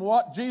telling him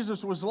what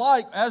Jesus was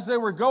like as they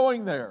were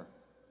going there.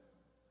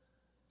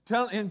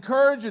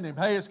 Encouraging him,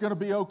 hey, it's going to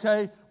be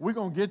okay. We're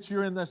going to get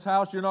you in this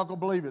house. You're not going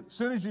to believe it. As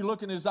soon as you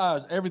look in his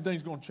eyes,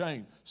 everything's going to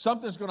change.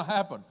 Something's going to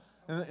happen.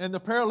 And the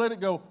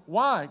paralytic go,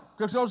 why?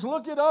 Because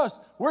look at us.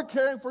 We're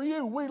caring for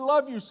you. We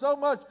love you so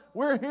much.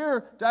 We're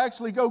here to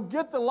actually go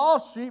get the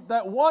lost sheep,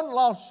 that one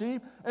lost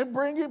sheep, and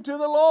bring him to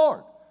the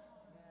Lord.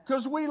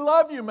 Because we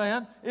love you,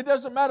 man. It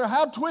doesn't matter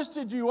how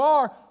twisted you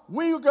are.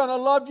 We're going to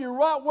love you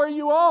right where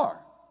you are.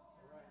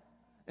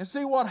 And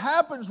see what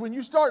happens when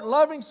you start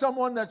loving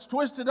someone that's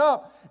twisted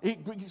up, it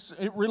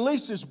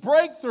releases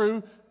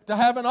breakthrough to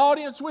have an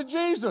audience with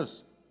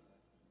Jesus.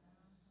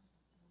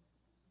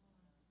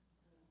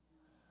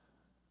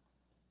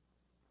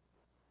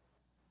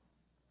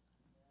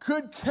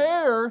 Could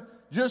care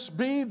just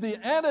be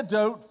the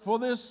antidote for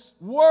this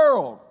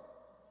world?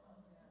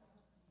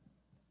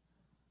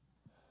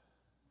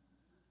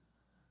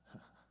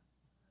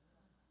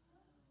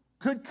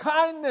 Could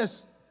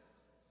kindness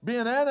be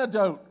an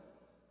antidote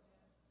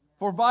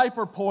for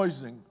viper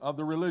poisoning of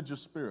the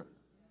religious spirit?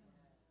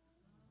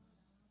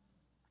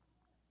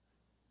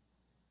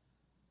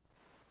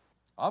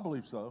 I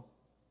believe so.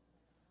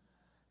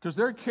 Because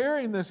they're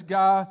carrying this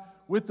guy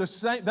with the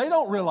same, they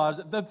don't realize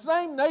it, the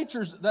same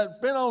natures that's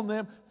been on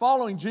them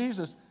following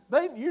Jesus.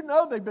 They've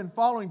been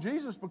following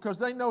Jesus because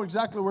they know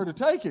exactly where to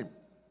take him.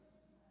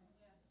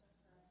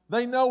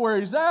 They know where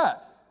he's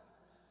at.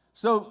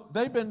 So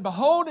they've been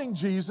beholding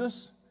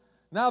Jesus.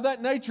 Now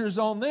that nature is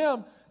on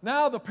them.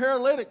 Now the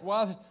paralytic,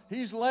 while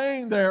he's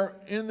laying there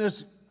in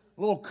this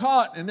little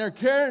cot and they're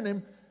carrying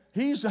him,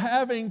 he's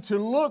having to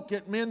look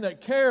at men that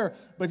care,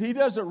 but he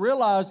doesn't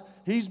realize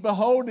he's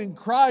beholding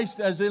Christ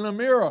as in a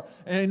mirror.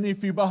 And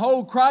if you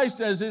behold Christ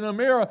as in a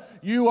mirror,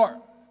 you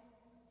are...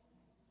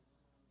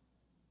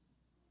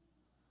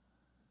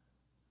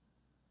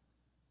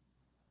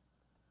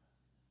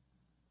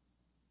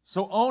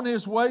 So on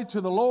his way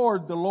to the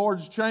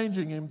Lord's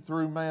changing him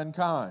through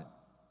mankind.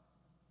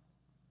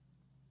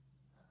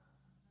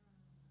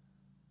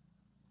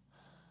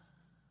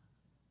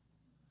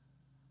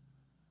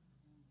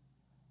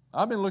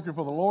 I've been looking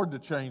for the Lord to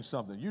change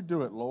something. You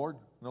do it, Lord.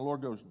 And the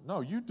Lord goes, no,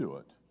 you do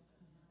it.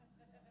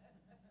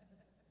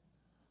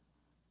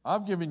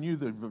 I've given you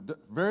the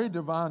very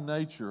divine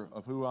nature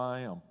of who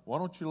I am. Why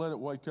don't you let it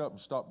wake up and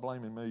stop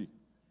blaming me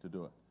to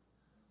do it?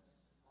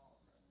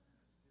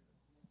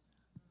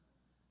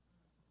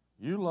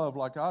 You love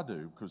like I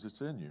do because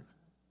it's in you.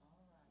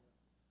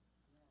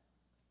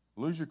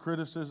 Lose your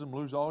criticism,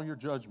 lose all your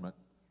judgment,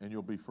 and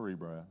you'll be free,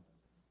 Brad.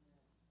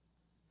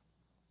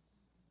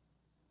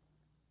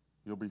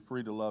 You'll be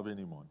free to love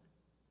anyone.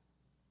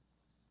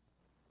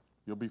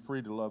 You'll be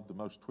free to love the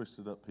most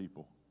twisted up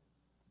people.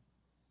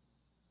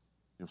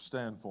 You'll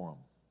stand for them.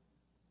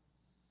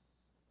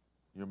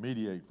 You'll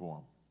mediate for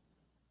them.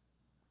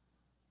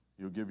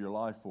 You'll give your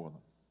life for them.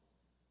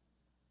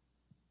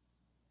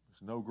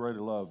 There's no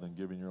greater love than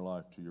giving your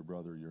life to your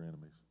brother or your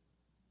enemies.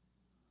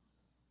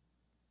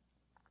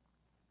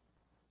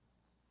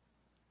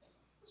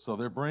 So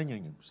they're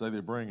bringing him. Say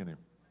they're bringing him.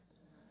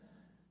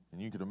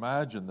 And you can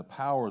imagine the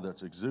power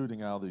that's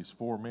exuding out of these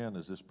four men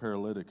as this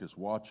paralytic is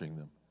watching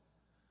them.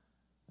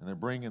 And they're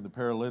bringing the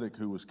paralytic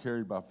who was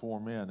carried by four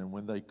men. And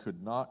when they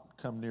could not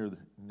come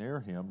near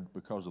him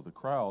because of the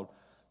crowd,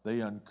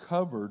 they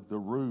uncovered the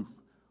roof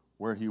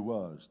where he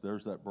was.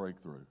 There's that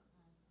breakthrough.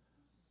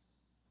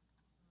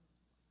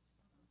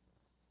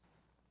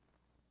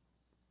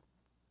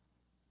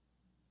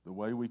 The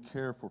way we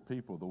care for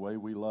people, the way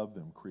we love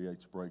them,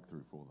 creates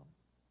breakthrough for them.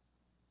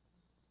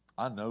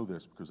 I know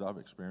this because I've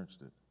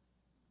experienced it.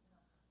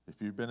 If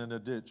you've been in a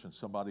ditch and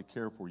somebody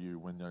cared for you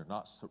when they're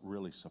not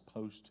really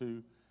supposed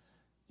to,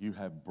 you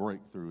have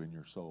breakthrough in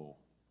your soul.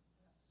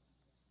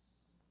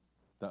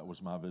 That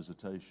was my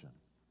visitation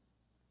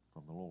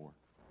from the Lord.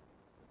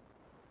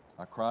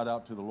 I cried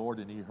out to the Lord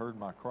and He heard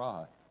my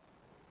cry.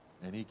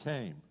 And He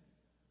came.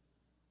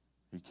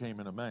 He came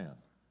in a man.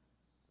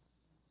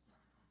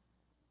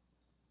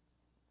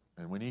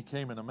 And when He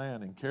came in a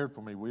man and cared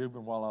for me,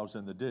 even while I was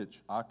in the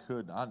ditch, I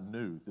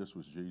knew this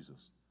was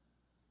Jesus.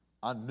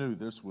 I knew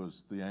this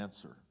was the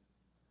answer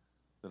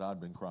that I'd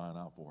been crying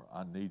out for.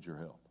 I need your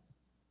help.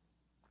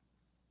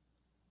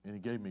 And He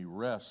gave me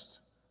rest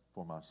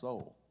for my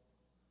soul.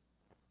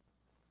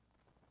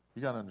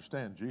 You got to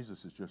understand,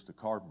 Jesus is just a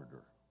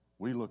carpenter.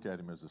 We look at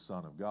Him as the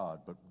Son of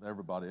God, but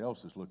everybody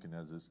else is looking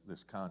at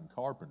this kind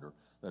carpenter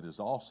that is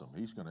awesome.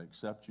 He's going to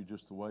accept you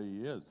just the way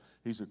He is.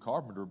 He's a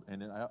carpenter,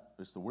 and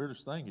it's the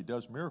weirdest thing. He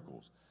does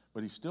miracles,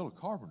 but He's still a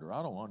carpenter.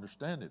 I don't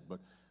understand it, but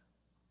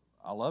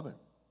I love Him.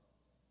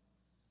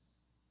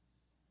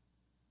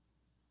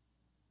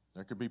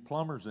 There could be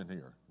plumbers in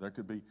here. There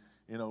could be,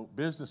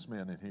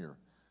 businessmen in here.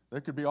 There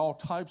could be all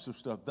types of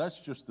stuff. That's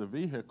just the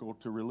vehicle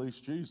to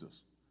release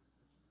Jesus.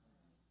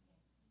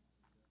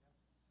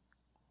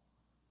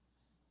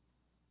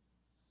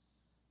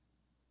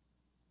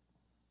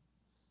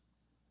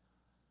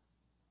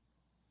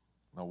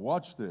 Now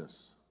watch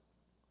this.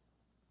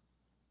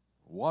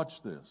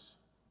 Watch this.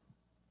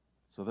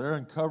 So they're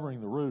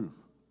uncovering the roof.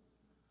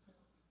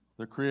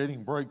 They're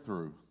creating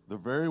breakthrough. The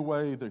very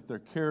way that they're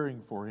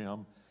caring for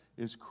him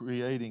is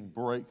creating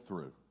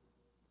breakthrough.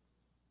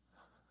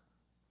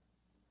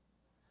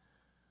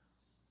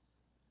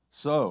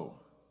 So,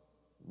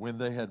 when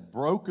they had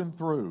broken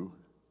through,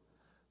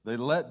 they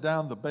let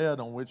down the bed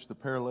on which the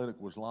paralytic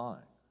was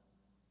lying.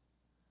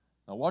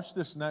 Now watch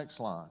this next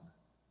line.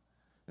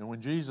 And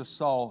when Jesus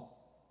saw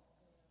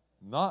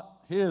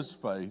not his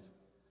faith,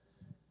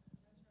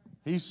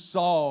 he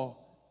saw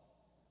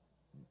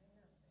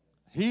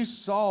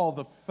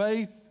the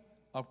faith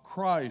of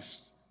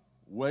Christ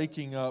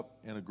waking up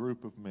in a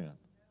group of men.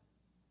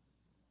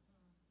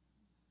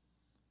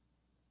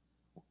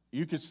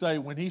 You could say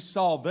when he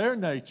saw their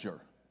nature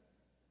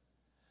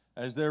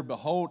as they're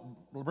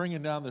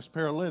bringing down this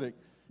paralytic,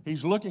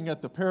 he's looking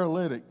at the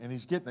paralytic and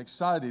he's getting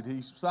excited.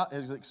 He's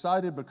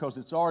excited because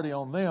it's already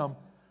on them,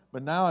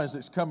 but now as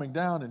it's coming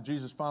down and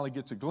Jesus finally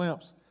gets a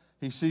glimpse,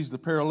 he sees the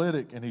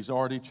paralytic and he's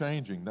already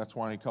changing. That's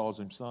why he calls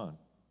him son.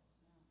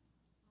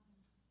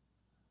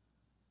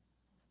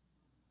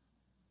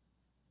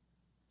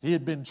 He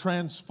had been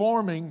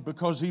transforming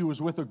because he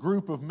was with a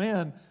group of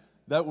men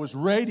that was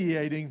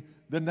radiating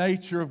the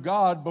nature of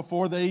God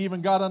before they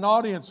even got an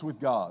audience with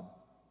God.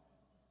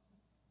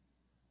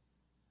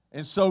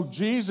 And so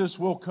Jesus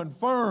will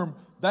confirm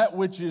that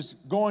which is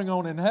going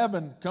on in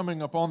heaven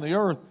coming upon the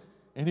earth,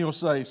 and he'll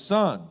say,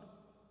 son,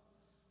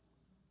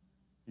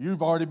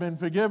 you've already been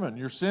forgiven.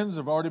 Your sins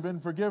have already been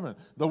forgiven.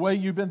 The way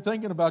you've been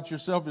thinking about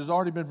yourself has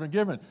already been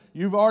forgiven.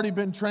 You've already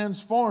been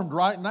transformed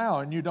right now,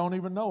 and you don't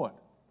even know it.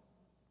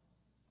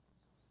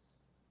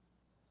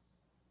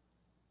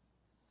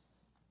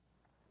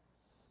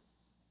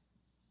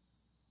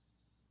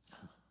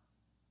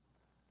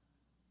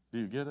 Do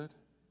you get it?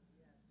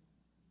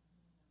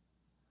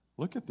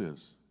 Look at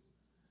this.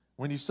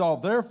 When he saw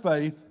their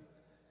faith,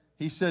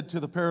 he said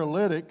to the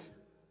paralytic,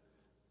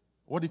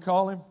 what did he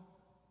call him?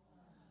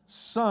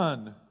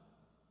 Son.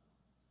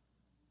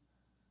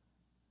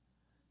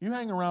 You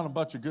hang around a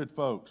bunch of good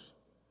folks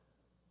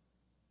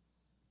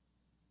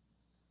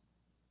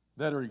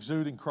that are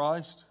exuding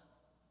Christ,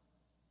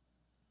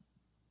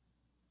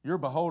 you're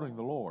beholding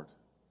the Lord,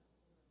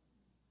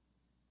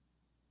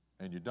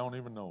 and you don't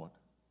even know it.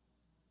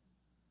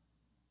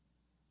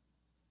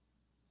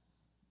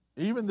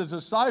 Even the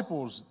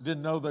disciples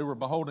didn't know they were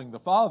beholding the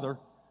Father,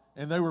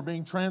 and they were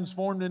being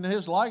transformed into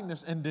His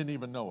likeness and didn't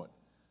even know it.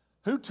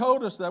 Who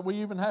told us that we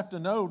even have to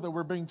know that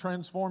we're being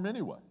transformed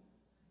anyway?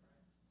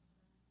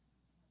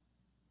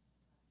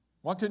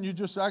 Why couldn't you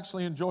just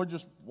actually enjoy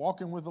just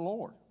walking with the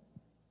Lord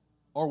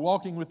or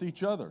walking with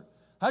each other?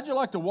 How'd you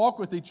like to walk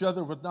with each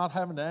other with not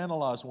having to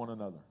analyze one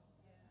another?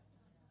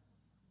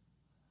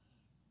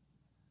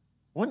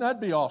 Wouldn't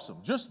that be awesome?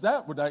 Just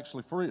that would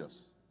actually free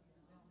us.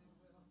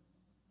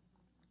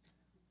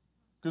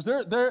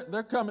 Because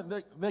they're coming,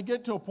 they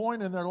get to a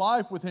point in their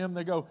life with Him,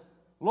 they go,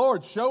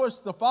 Lord, show us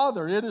the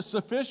Father. It is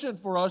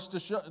sufficient for us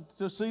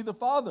to see the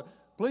Father.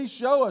 Please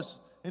show us.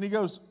 And He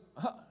goes,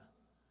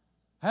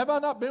 have I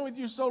not been with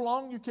you so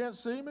long you can't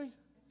see me?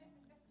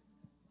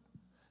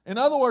 In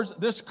other words,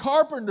 this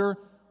carpenter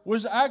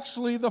was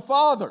actually the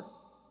Father.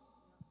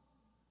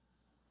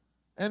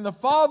 And the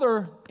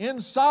Father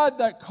inside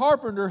that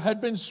carpenter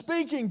had been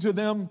speaking to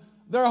them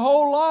their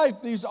whole life,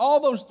 all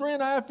those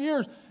 3.5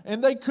 years,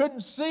 and they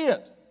couldn't see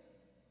it.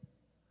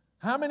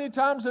 How many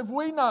times have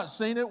we not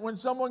seen it when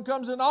someone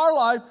comes in our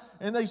life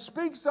and they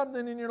speak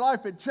something in your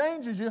life, it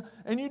changes you,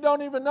 and you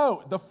don't even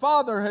know? The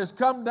Father has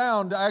come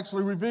down to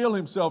actually reveal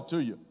Himself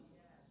to you.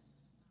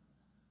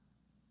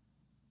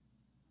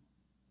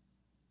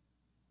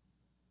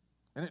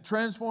 And it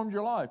transformed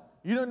your life.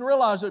 You didn't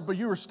realize it, but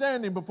you were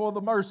standing before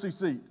the mercy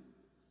seat.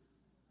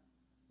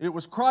 It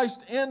was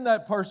Christ in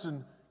that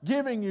person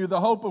giving you the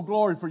hope of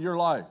glory for your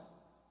life.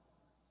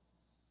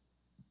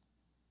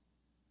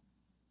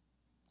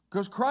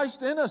 Because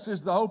Christ in us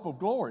is the hope of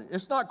glory.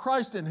 It's not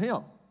Christ in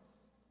Him.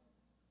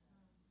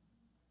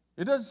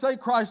 It doesn't say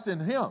Christ in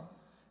Him.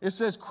 It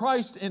says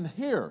Christ in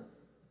here,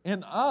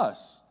 in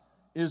us,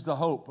 is the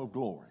hope of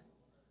glory.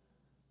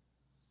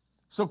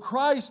 So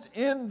Christ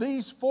in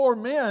these 4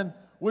 men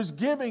was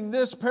giving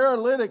this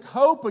paralytic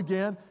hope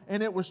again,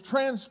 and it was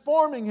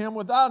transforming him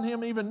without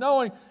him even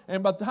knowing.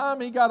 And by the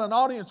time he got an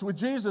audience with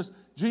Jesus,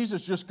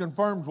 Jesus just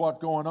confirmed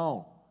what's going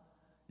on.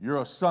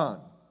 You're a son.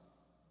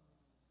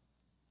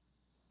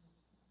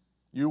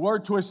 You were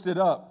twisted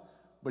up,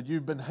 but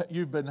you've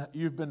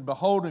been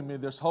beholding me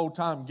this whole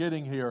time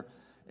getting here,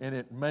 and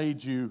it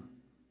made you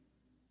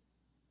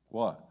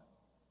what?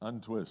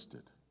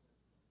 Untwisted.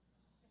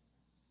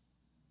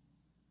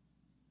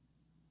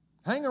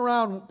 Hang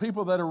around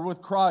people that are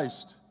with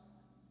Christ,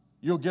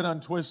 you'll get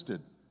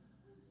untwisted.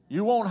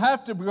 You won't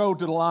have to go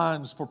to the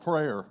lines for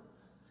prayer.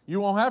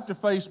 You won't have to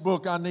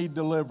Facebook, I need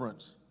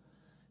deliverance.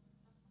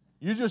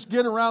 You just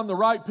get around the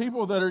right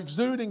people that are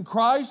exuding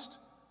Christ,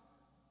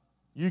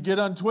 you get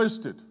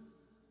untwisted.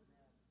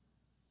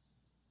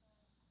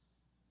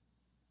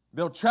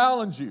 They'll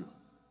challenge you.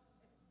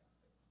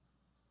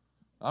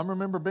 I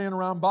remember being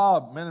around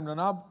Bob, man,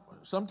 and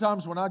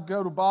sometimes when I'd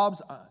go to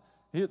Bob's,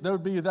 there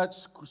would be that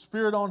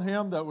spirit on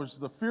him that was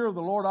the fear of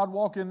the Lord. I'd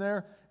walk in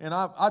there and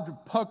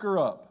I'd pucker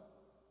up.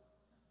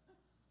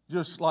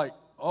 Just like,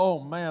 oh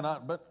man,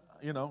 but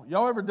you know,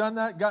 y'all ever done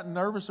that? Gotten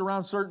nervous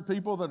around certain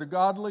people that are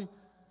godly?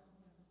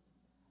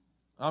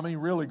 I mean,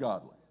 really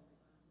godly.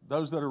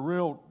 Those that are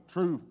real,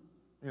 true,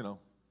 you know,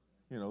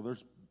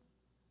 there's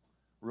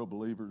real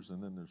believers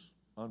and then there's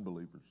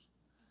unbelievers.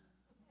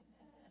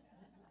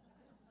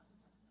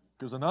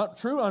 Because a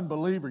true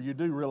unbeliever, you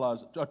do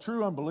realize, a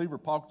true unbeliever,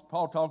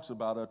 Paul talks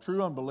about, a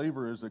true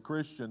unbeliever is a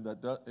Christian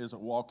that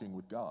isn't walking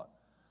with God.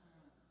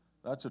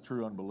 That's a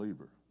true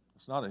unbeliever.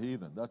 It's not a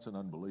heathen, that's an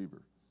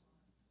unbeliever.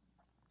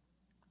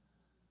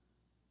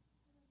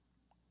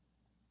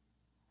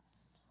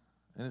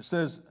 And it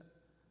says,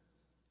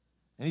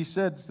 and he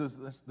said to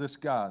this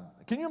guy,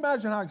 can you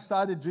imagine how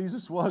excited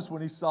Jesus was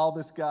when he saw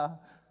this guy?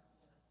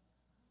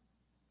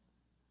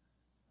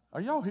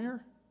 Are y'all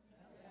here?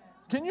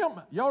 Can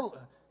y'all...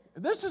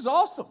 This is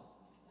awesome.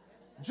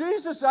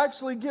 Jesus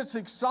actually gets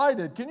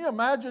excited. Can you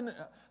imagine?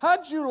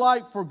 How'd you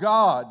like for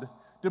God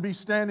to be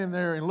standing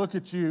there and look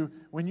at you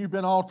when you've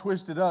been all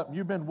twisted up? And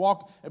you've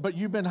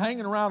been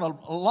hanging around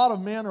a lot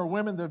of men or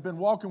women that have been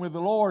walking with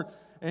the Lord,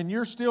 and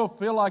you still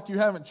feel like you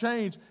haven't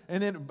changed,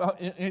 and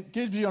it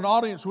gives you an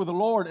audience with the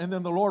Lord, and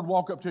then the Lord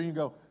walk up to you and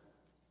go,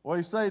 what do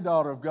you say,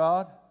 daughter of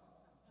God?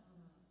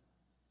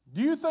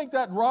 Do you think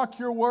that'd rock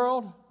your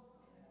world?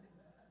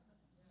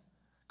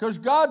 Because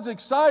God's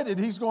excited.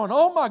 He's going,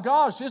 oh my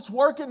gosh, it's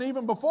working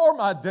even before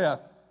my death.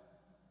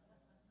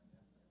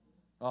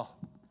 Oh.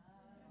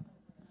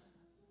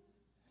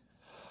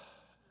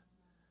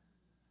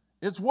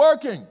 It's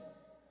working.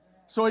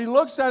 So he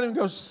looks at him and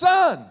goes,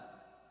 son,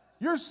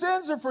 your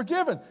sins are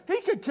forgiven.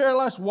 He could care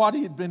less what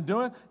he had been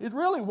doing.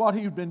 What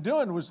he had been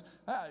doing was,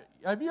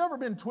 have you ever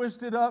been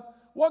twisted up?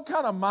 What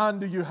kind of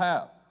mind do you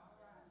have?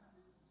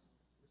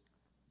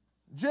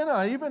 Jenna,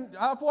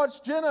 I've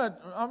watched Jenna.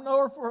 I've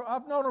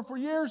known her for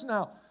years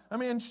now. I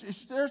mean,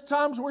 there's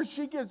times where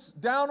she gets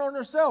down on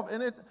herself,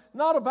 and it's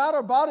not about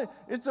her body,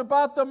 it's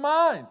about the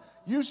mind.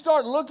 You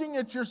start looking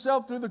at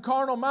yourself through the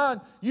carnal mind,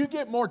 you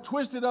get more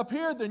twisted up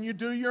here than you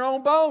do your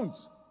own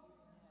bones.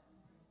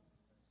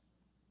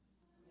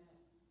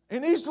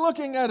 And he's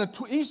looking at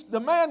the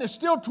man is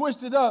still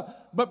twisted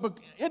up, but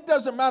it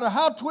doesn't matter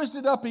how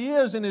twisted up he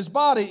is in his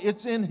body,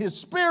 it's in his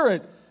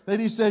spirit that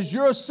he says,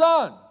 you're a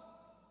son.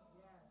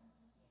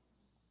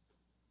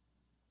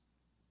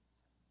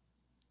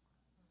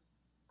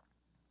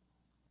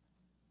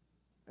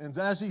 And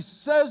as he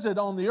says it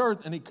on the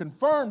earth, and he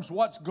confirms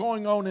what's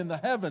going on in the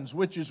heavens,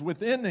 which is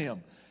within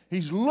him.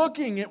 He's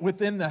looking at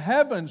within the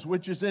heavens,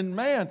 which is in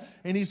man,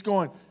 and he's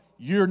going,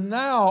 you're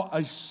now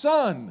a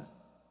son.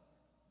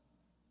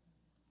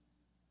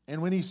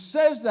 And when he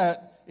says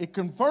that, it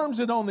confirms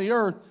it on the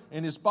earth,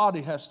 and his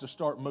body has to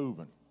start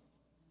moving.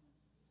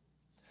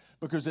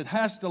 because it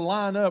has to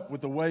line up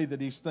with the way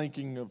that he's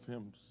thinking of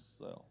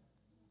himself.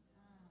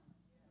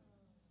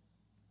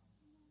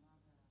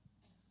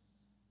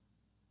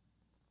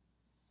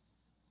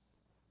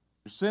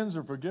 Your sins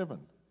are forgiven.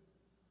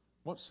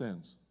 What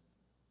sins?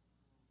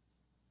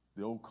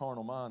 The old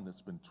carnal mind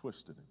that's been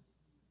twisted him,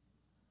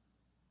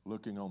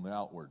 looking on the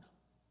outward,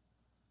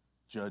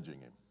 judging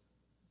him.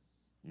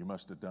 You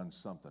must have done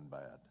something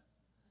bad.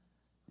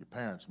 Your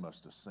parents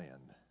must have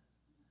sinned.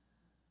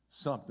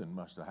 Something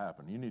must have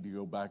happened. You need to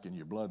go back in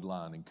your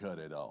bloodline and cut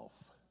it off.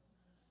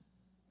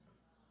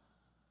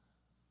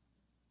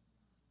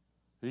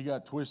 He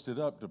got twisted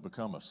up to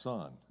become a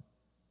son.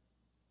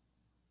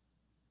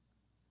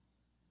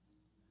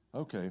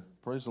 Okay,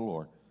 praise the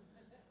Lord.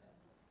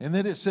 And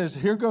then it says,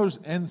 here goes,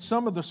 and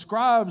some of the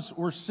scribes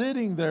were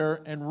sitting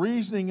there and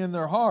reasoning in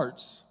their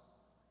hearts.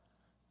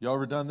 Y'all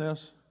ever done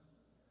this?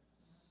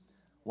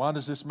 Why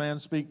does this man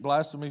speak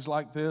blasphemies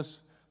like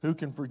this? Who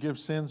can forgive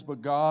sins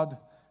but God?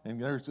 And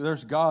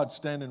there's God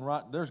standing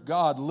right, there's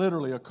God,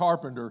 literally a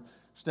carpenter,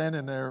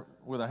 standing there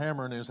with a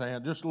hammer in his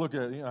hand. Just look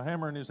at it, a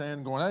hammer in his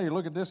hand going, hey,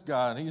 look at this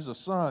guy, and he's a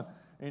son.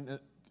 And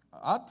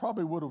I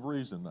probably would have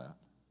reasoned that.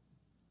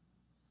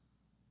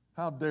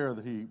 How dare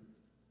that he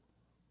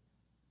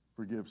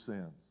forgive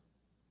sins?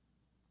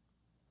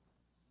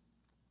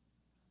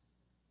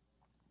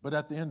 But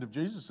at the end of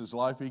Jesus'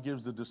 life, he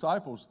gives the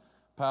disciples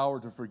power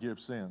to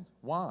forgive sins.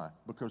 Why?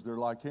 Because they're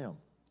like him.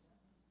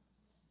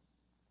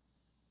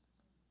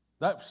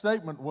 That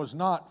statement was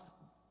not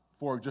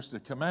for just a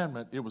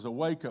commandment, it was a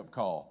wake-up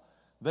call.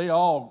 They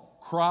all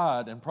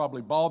cried and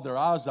probably bawled their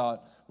eyes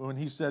out when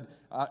he said,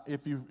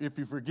 if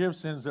you forgive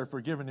sins, they're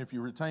forgiven. If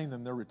you retain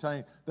them, they're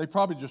retained. They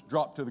probably just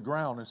dropped to the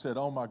ground and said,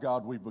 oh my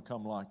God, we've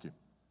become like him.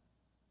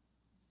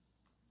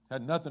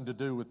 Had nothing to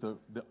do with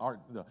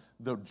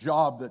the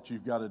job that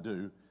you've got to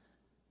do.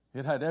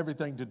 It had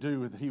everything to do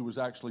with he was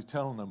actually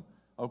telling them,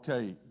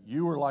 okay,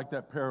 you were like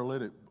that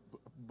paralytic,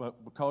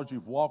 but because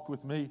you've walked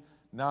with me,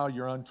 now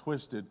you're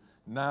untwisted.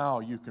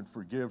 Now you can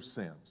forgive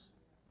sins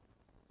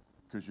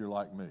because you're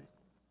like me.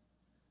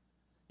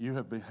 You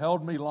have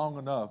beheld me long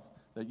enough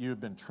that you have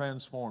been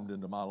transformed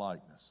into my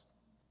likeness.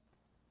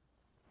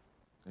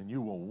 And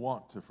you will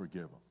want to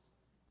forgive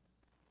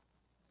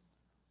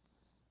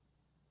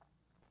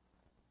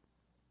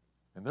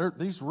them. And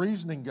these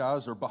reasoning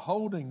guys are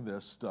beholding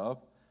this stuff,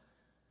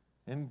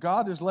 and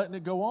God is letting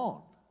it go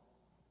on.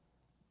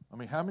 I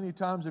mean, how many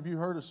times have you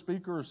heard a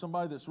speaker or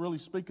somebody that's really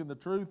speaking the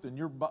truth and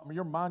your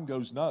mind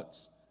goes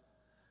nuts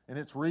and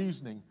it's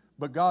reasoning,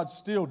 but God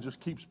still just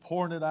keeps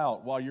pouring it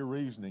out while you're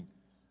reasoning.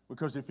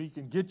 Because if he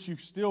can get you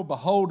still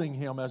beholding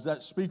him as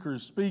that speaker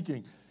is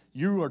speaking,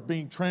 you are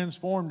being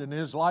transformed in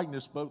his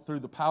likeness, but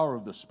through the power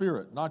of the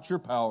Spirit, not your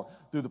power,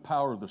 through the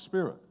power of the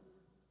Spirit.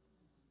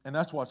 And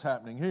that's what's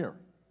happening here.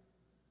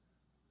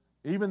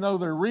 Even though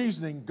they're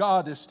reasoning,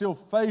 God is still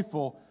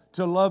faithful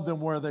to love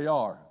them where they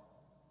are.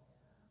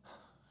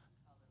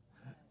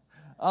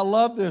 I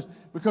love this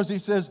because he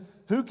says,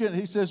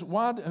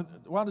 why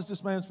does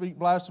this man speak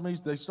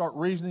blasphemies? They start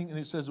reasoning, and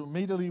he says,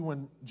 immediately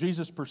when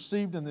Jesus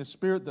perceived in the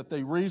Spirit that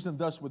they reasoned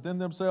thus within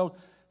themselves,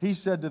 he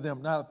said to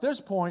them, now at this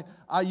point,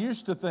 I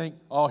used to think,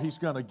 oh, he's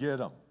going to get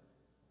them.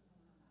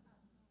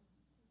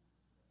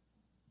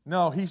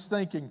 No, he's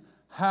thinking,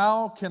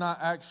 how can I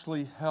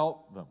actually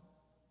help them?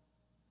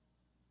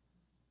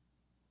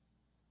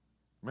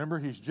 Remember,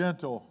 he's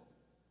gentle.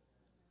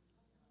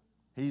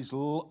 He's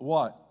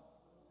what?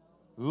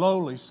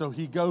 Lowly. So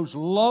he goes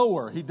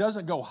lower. He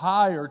doesn't go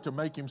higher to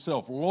make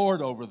himself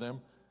Lord over them.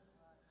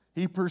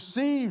 He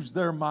perceives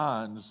their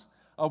minds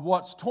of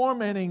what's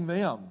tormenting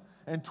them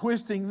and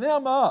twisting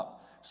them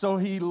up. So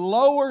he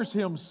lowers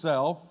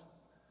himself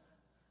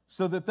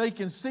so that they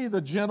can see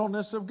the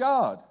gentleness of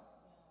God.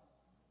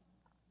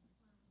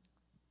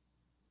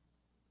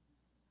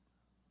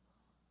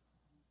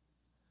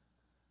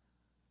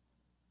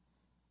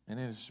 And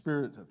in his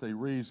spirit that they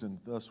reasoned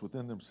thus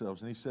within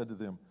themselves. And he said to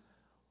them,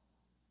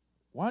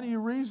 why do you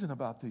reason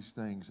about these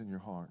things in your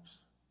hearts?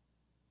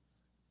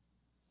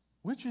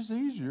 Which is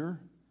easier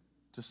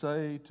to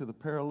say to the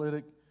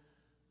paralytic,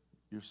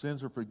 your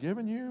sins are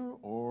forgiven you,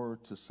 or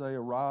to say,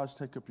 arise,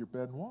 take up your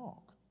bed and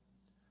walk?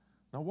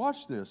 Now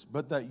watch this.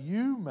 But that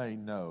you may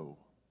know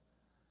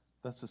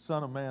that the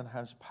Son of Man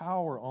has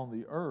power on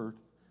the earth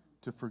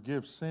to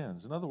forgive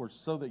sins. In other words,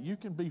 so that you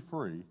can be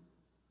free,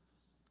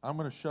 I'm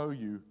going to show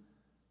you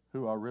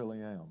who I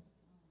really am.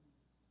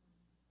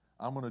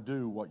 I'm going to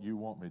do what you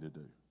want me to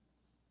do.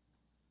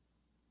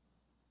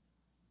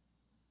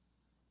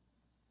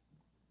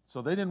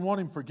 So they didn't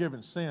want him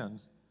forgiving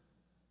sins.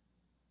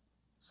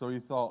 So he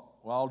thought,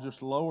 well, I'll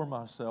just lower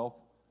myself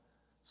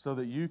so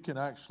that you can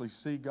actually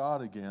see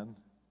God again.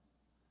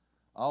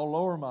 I'll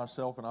lower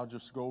myself and I'll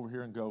just go over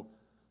here and go,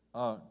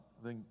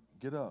 then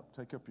get up,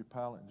 take up your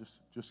pallet and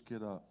just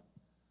get up.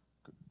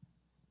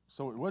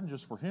 So it wasn't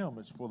just for him,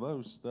 it's for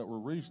those that were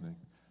reasoning.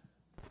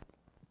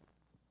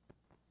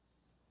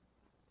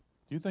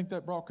 Do you think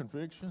that brought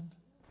conviction?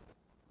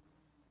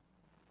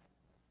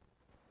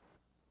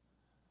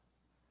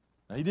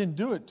 Now, he didn't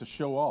do it to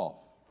show off.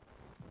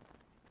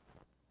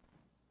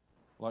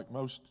 like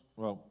most,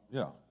 well,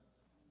 yeah.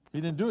 He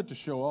didn't do it to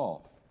show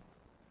off.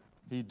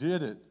 He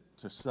did it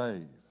to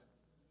save.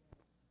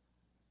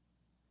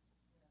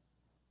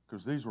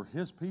 Because these were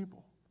his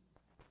people.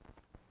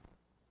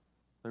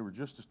 They were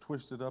just as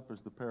twisted up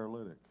as the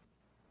paralytic.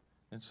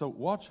 And so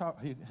watch how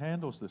he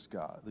handles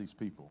these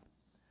people.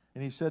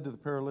 And he said to the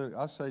paralytic,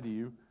 I say to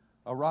you,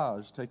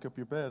 arise, take up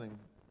your bed, and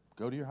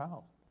go to your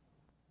house.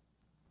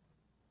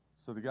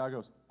 So the guy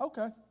goes,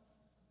 okay.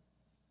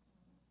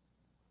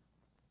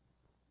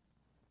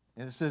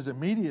 And it says,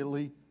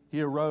 immediately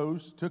he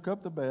arose, took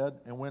up the bed,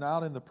 and went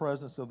out in the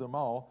presence of them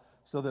all,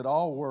 so that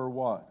all were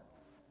what?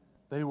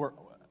 They were,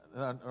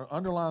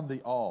 underline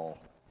the all.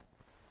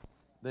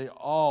 They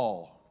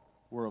all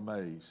were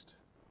amazed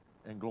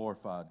and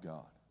glorified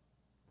God.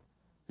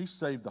 He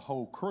saved the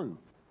whole crew.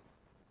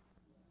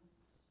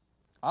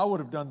 I would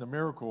have done the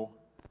miracle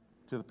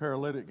to the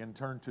paralytic and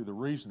turned to the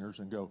reasoners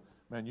and go,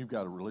 man, you've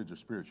got a religious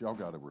spirit. Y'all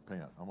got to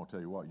repent. I'm going to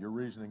tell you what, you're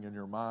reasoning in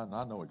your mind, and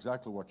I know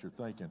exactly what you're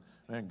thinking.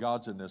 Man,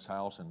 God's in this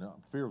house, and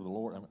fear of the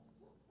Lord.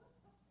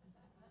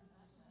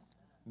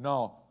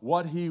 No,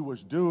 what he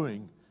was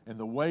doing and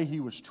the way he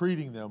was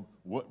treating them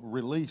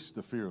released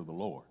the fear of the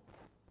Lord.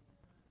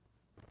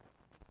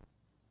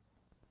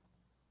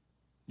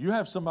 You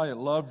have somebody that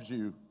loves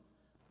you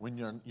when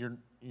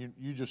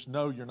you just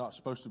know you're not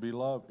supposed to be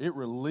loved. It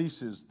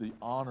releases the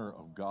honor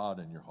of God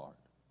in your heart.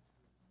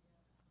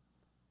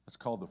 That's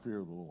called the fear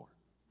of the Lord.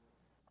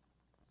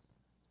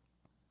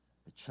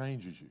 It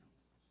changes you.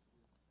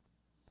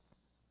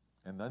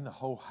 And then the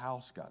whole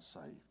house got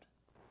saved.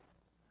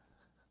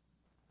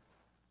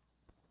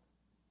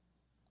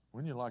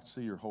 Wouldn't you like to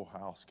see your whole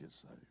house get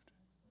saved?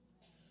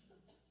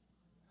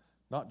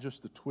 Not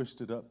just the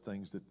twisted up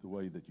things the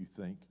way that you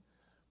think,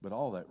 but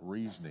all that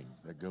reasoning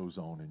that goes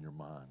on in your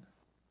mind.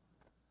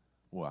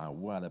 Well,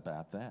 what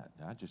about that?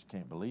 I just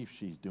can't believe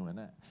she's doing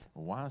that.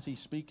 Why is he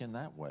speaking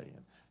that way?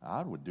 And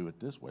I would do it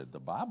this way. The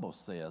Bible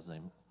says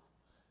him.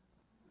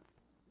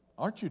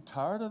 Aren't you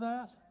tired of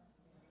that?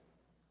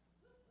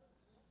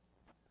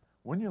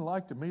 Wouldn't you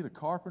like to meet a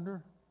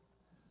carpenter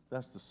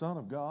that's the Son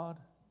of God?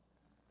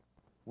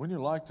 Wouldn't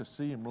you like to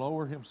see him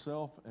lower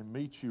himself and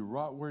meet you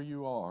right where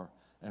you are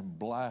and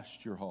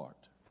blast your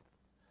heart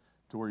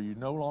to where you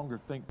no longer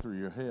think through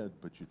your head,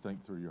 but you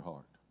think through your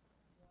heart?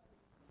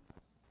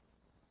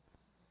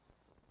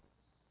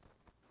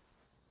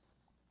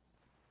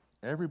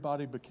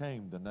 Everybody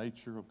became the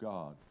nature of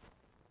God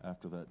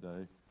after that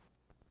day.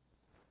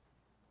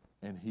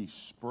 And he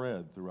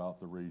spread throughout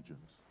the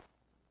regions.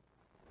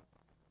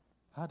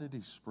 How did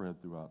he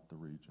spread throughout the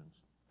regions?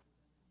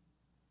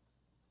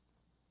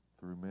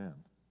 Through men,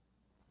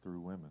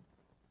 through women.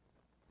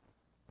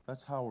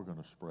 That's how we're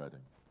going to spread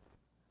him.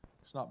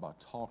 It's not by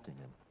talking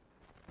him.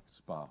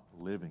 It's by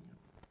living him.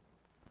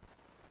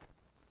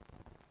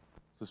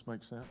 Does this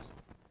make sense?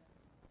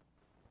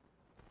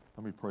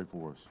 Let me pray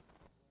for us.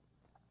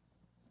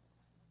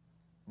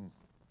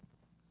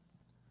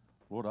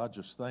 Lord, I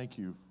just thank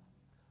you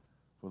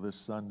for this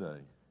Sunday.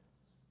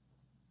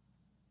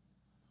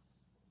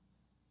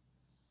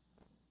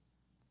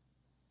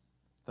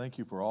 Thank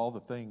you for all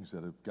the things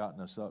that have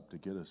gotten us up to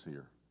get us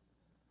here.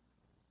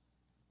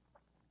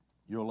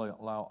 You'll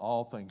allow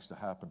all things to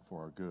happen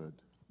for our good.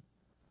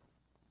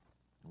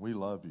 We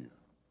love you.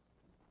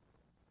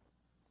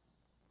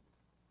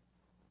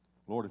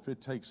 Lord, if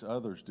it takes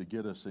others to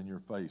get us in your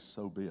face,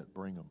 so be it.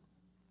 Bring them.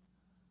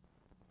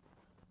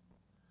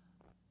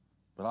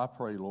 But I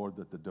pray, Lord,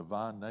 that the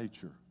divine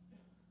nature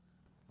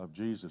of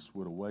Jesus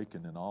would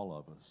awaken in all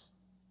of us.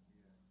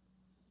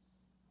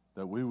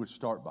 That we would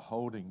start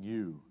beholding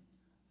you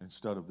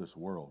instead of this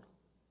world.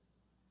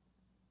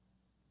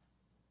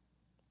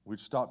 We'd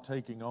stop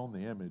taking on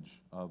the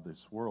image of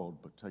this world,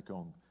 but take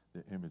on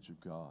the image of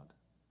God.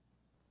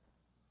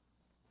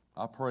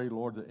 I pray,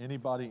 Lord, that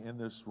anybody in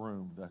this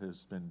room that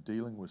has been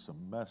dealing with some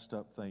messed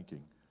up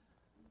thinking,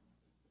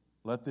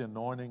 let the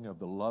anointing of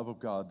the love of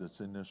God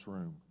that's in this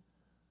room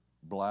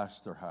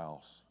blast their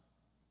house,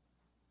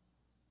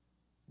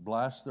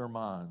 blast their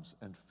minds,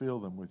 and fill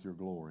them with your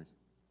glory.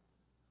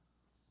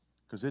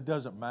 Because it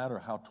doesn't matter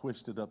how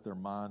twisted up their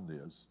mind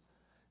is.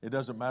 It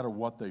doesn't matter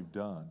what they've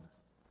done.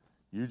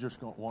 You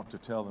just don't want to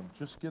tell them,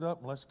 just get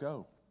up and let's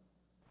go.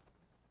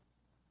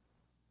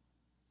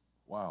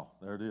 Wow,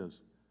 there it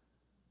is.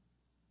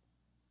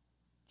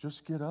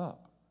 Just get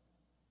up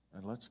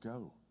and let's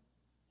go.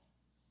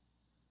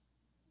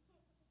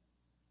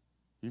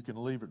 You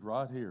can leave it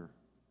right here.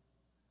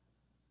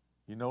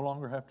 You no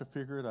longer have to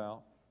figure it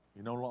out.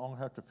 You no longer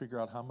have to figure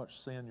out how much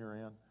sin you're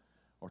in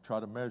or try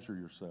to measure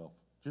yourself.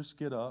 Just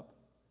get up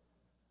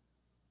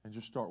and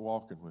just start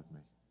walking with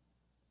me.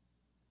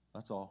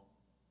 That's all.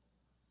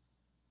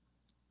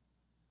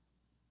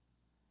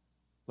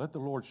 Let the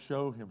Lord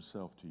show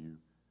himself to you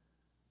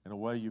in a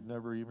way you've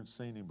never even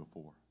seen him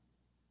before.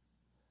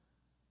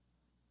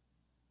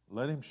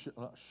 Let him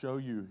show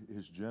you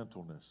his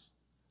gentleness.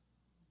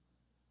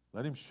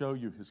 Let him show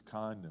you his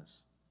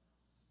kindness.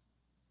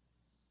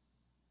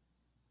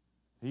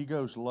 He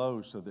goes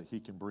low so that he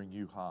can bring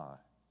you high.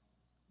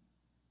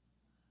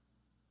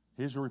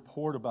 His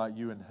report about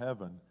you in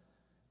heaven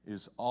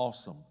is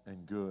awesome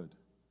and good.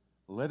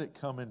 Let it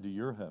come into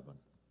your heaven,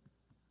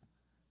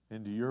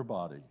 into your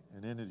body,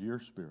 and into your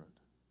spirit.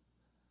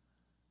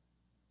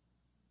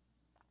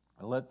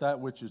 And let that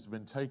which has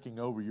been taking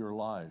over your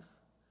life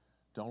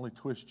to only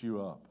twist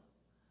you up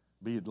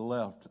be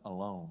left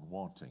alone,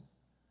 wanting,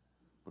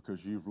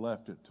 because you've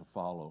left it to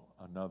follow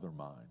another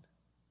mind,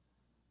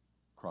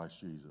 Christ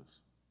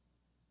Jesus.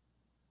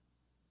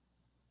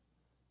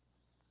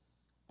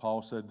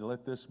 Paul said,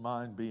 let this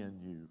mind be in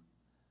you.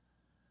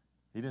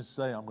 He didn't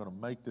say, I'm going to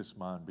make this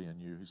mind be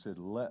in you. He said,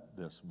 let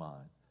this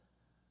mind.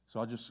 So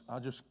I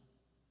just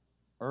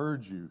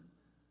urge you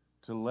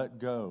to let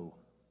go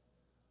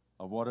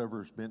of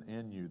whatever's been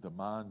in you, the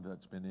mind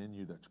that's been in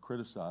you that's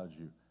criticized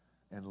you,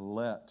 and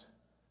let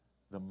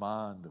the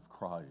mind of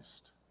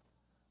Christ,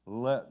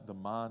 let the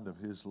mind of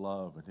His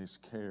love and His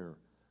care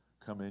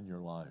come in your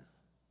life.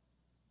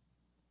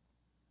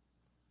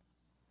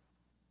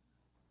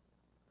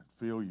 And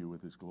fill you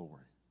with His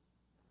glory.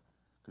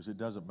 Because it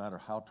doesn't matter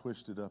how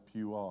twisted up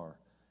you are,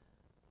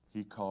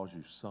 He calls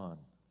you son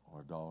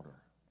or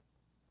daughter.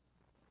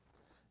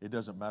 It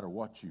doesn't matter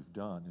what you've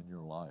done in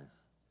your life.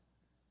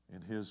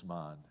 In His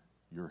mind,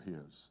 you're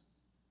His.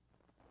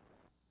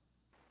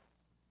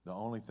 The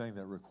only thing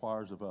that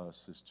requires of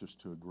us is just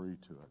to agree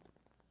to it.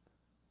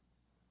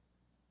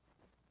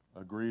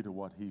 Agree to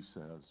what He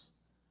says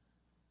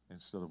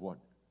instead of what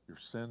your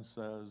sin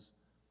says,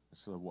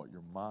 instead of what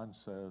your mind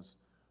says,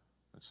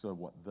 instead of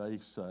what they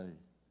say.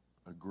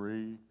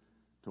 Agree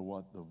to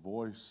what the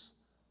voice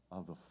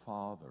of the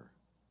Father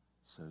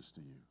says to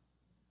you.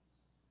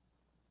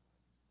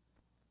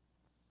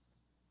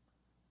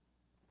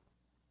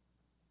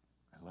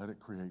 And let it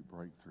create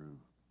breakthrough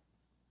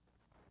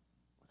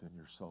within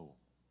your soul.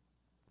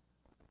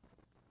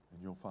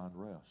 And you'll find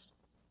rest.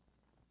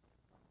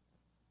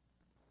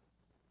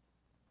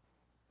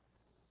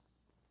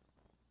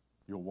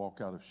 You'll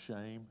walk out of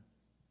shame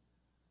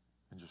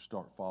and just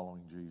start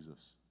following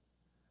Jesus.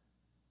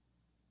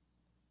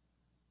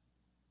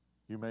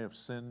 You may have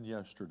sinned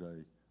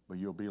yesterday, but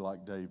you'll be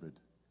like David.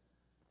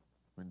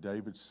 When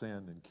David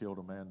sinned and killed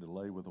a man to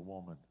lay with a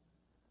woman,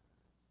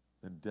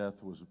 then death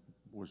was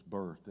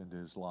birthed into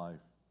his life.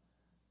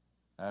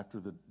 After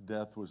the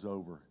death was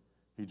over,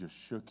 he just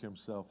shook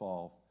himself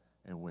off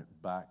and went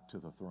back to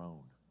the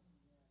throne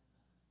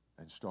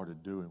and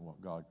started doing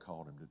what God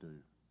called him to do.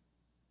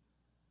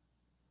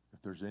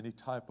 If there's any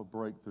type of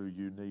breakthrough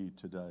you need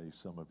today,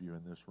 some of you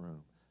in this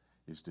room,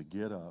 is to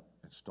get up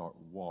and start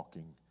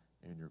walking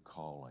in your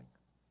calling.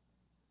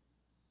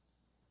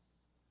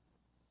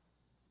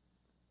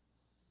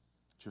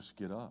 Just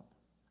get up.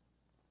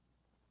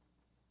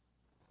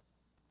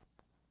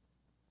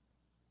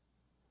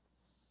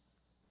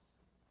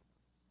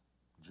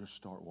 Just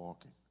start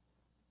walking.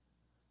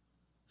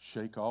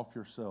 Shake off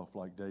yourself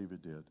like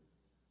David did.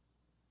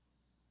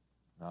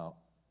 Now,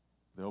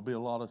 there'll be a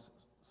lot of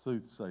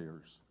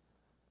soothsayers.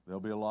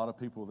 There'll be a lot of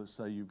people that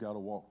say you've got to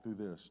walk through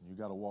this and you've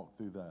got to walk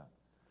through that.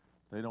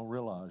 They don't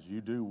realize you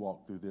do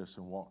walk through this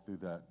and walk through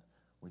that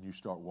when you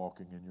start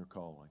walking in your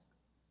calling.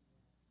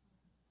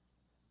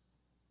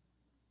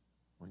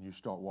 When you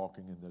start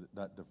walking in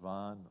that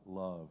divine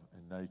love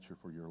and nature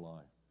for your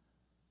life.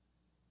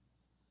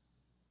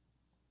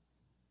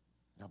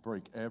 Now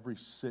break every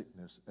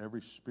sickness,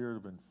 every spirit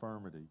of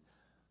infirmity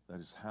that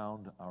has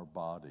hound our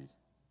body,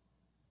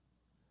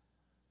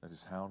 that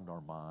has hound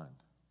our mind.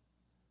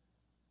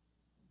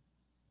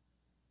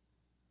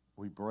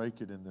 We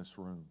break it in this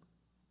room.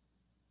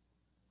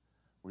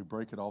 We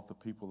break it off the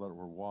people that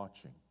were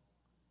watching.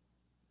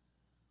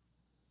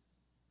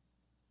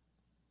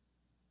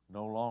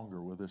 No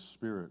longer will this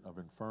spirit of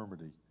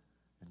infirmity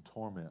and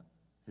torment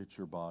hit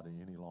your body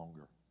any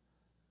longer.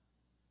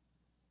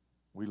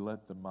 We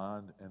let the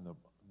mind and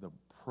the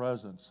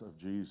presence of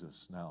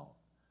Jesus now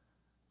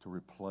to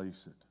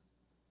replace it.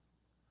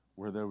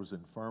 Where there was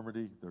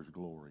infirmity, there's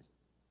glory.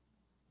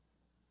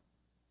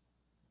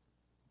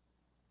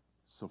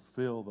 So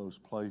fill those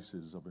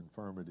places of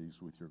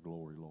infirmities with your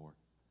glory, Lord,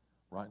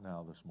 right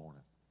now this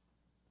morning.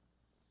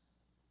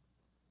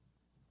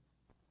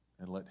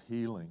 And let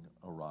healing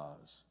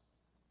arise.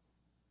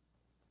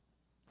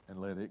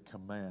 And let it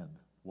command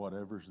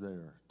whatever's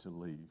there to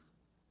leave.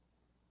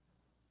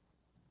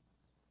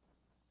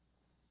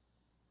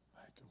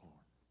 Thank you, Lord.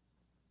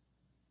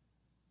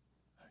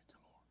 Thank you,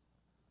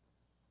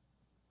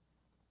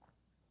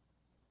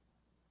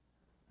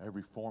 Lord.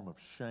 Every form of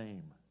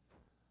shame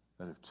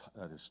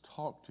that is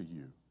talked to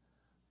you,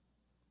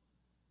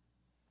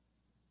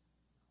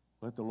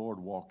 let the Lord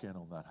walk in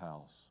on that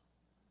house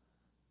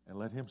and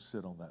let Him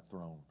sit on that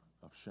throne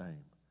of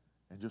shame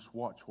and just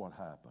watch what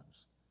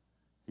happens.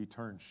 He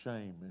turns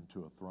shame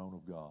into a throne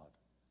of God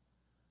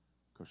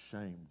because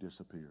shame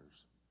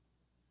disappears.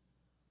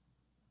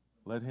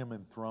 Let Him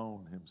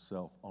enthrone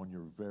Himself on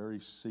your very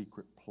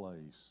secret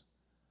place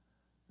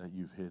that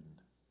you've hidden.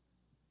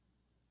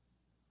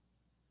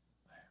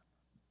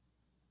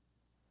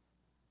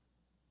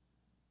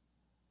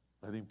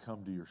 Let Him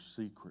come to your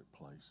secret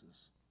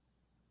places.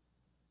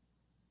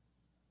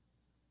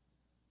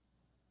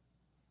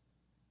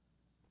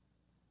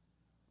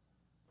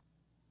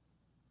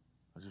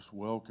 I just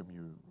welcome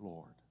you,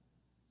 Lord,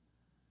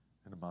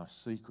 into my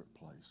secret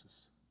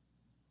places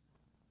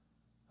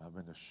I've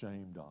been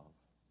ashamed of.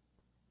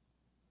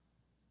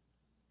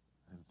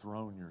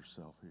 Enthrone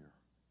yourself here.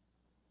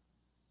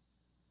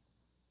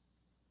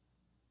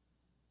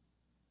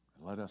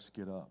 And let us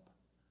get up.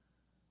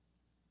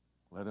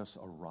 Let us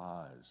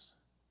arise.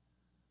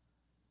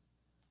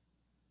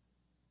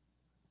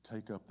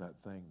 Take up that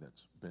thing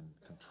that's been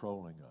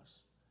controlling us,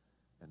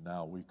 and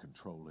now we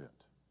control it.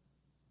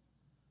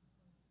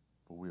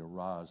 For we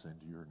arise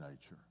into your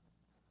nature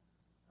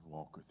and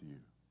walk with you.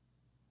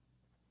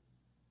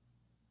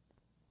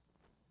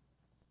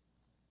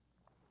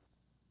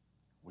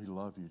 We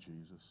love you,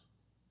 Jesus.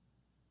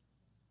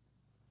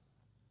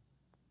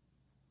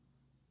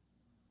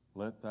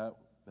 Let that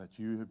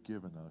you have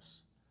given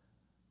us,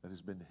 that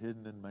has been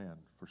hidden in man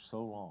for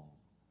so long,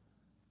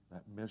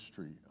 that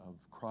mystery of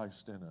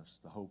Christ in us,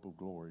 the hope of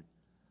glory,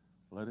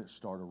 let it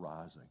start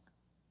arising.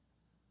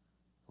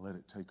 Let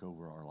it take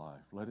over our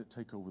life. Let it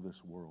take over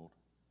this world.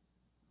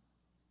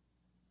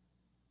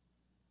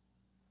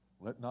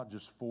 Let not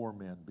just 4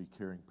 men be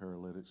carrying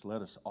paralytics.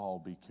 Let us all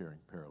be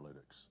carrying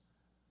paralytics.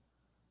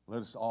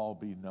 Let us all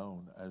be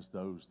known as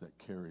those that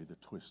carry the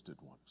twisted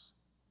ones.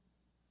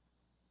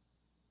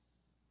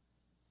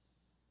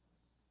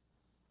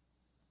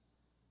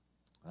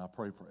 And I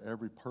pray for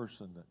every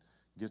person that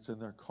gets in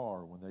their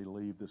car when they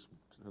leave this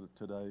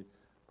today,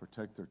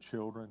 protect their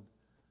children,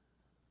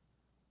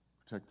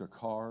 protect their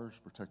cars,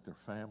 protect their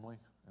family.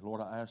 And Lord,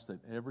 I ask that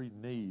every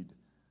need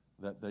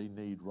that they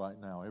need right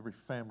now, every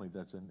family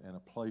that's in a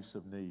place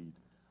of need,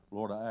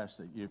 Lord, I ask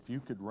that if you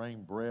could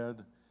rain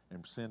bread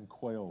and send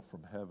quail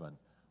from heaven,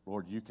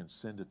 Lord, you can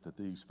send it to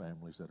these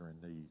families that are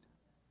in need.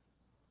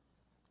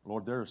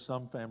 Lord, there are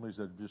some families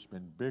that have just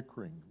been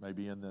bickering,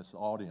 maybe in this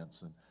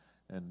audience,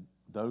 and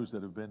those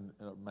that have been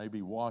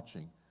maybe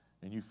watching,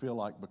 and you feel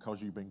like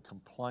because you've been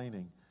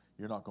complaining,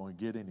 you're not going to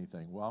get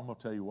anything. Well, I'm going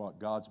to tell you what,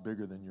 God's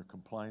bigger than your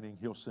complaining.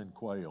 He'll send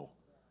quail.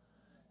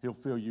 He'll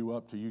fill you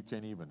up till you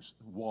can't even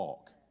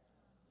walk.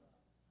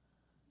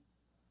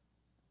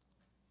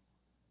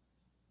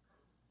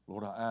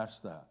 Lord, I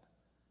ask that.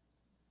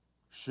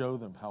 Show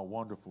them how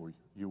wonderful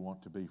you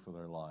want to be for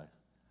their life.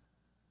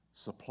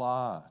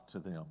 Supply to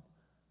them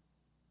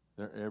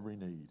their every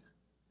need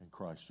in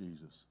Christ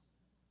Jesus.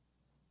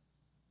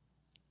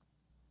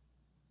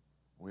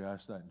 We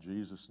ask that in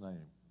Jesus'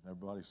 name.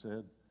 Everybody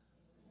said?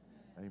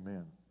 Amen.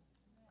 Amen.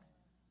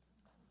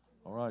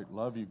 All right,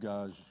 love you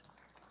guys.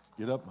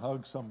 Get up and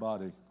hug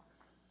somebody.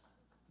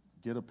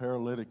 Get a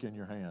paralytic in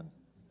your hand.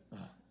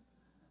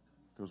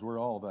 Because we're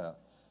all that.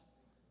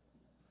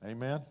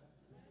 Amen?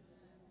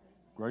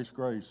 Grace,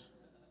 grace.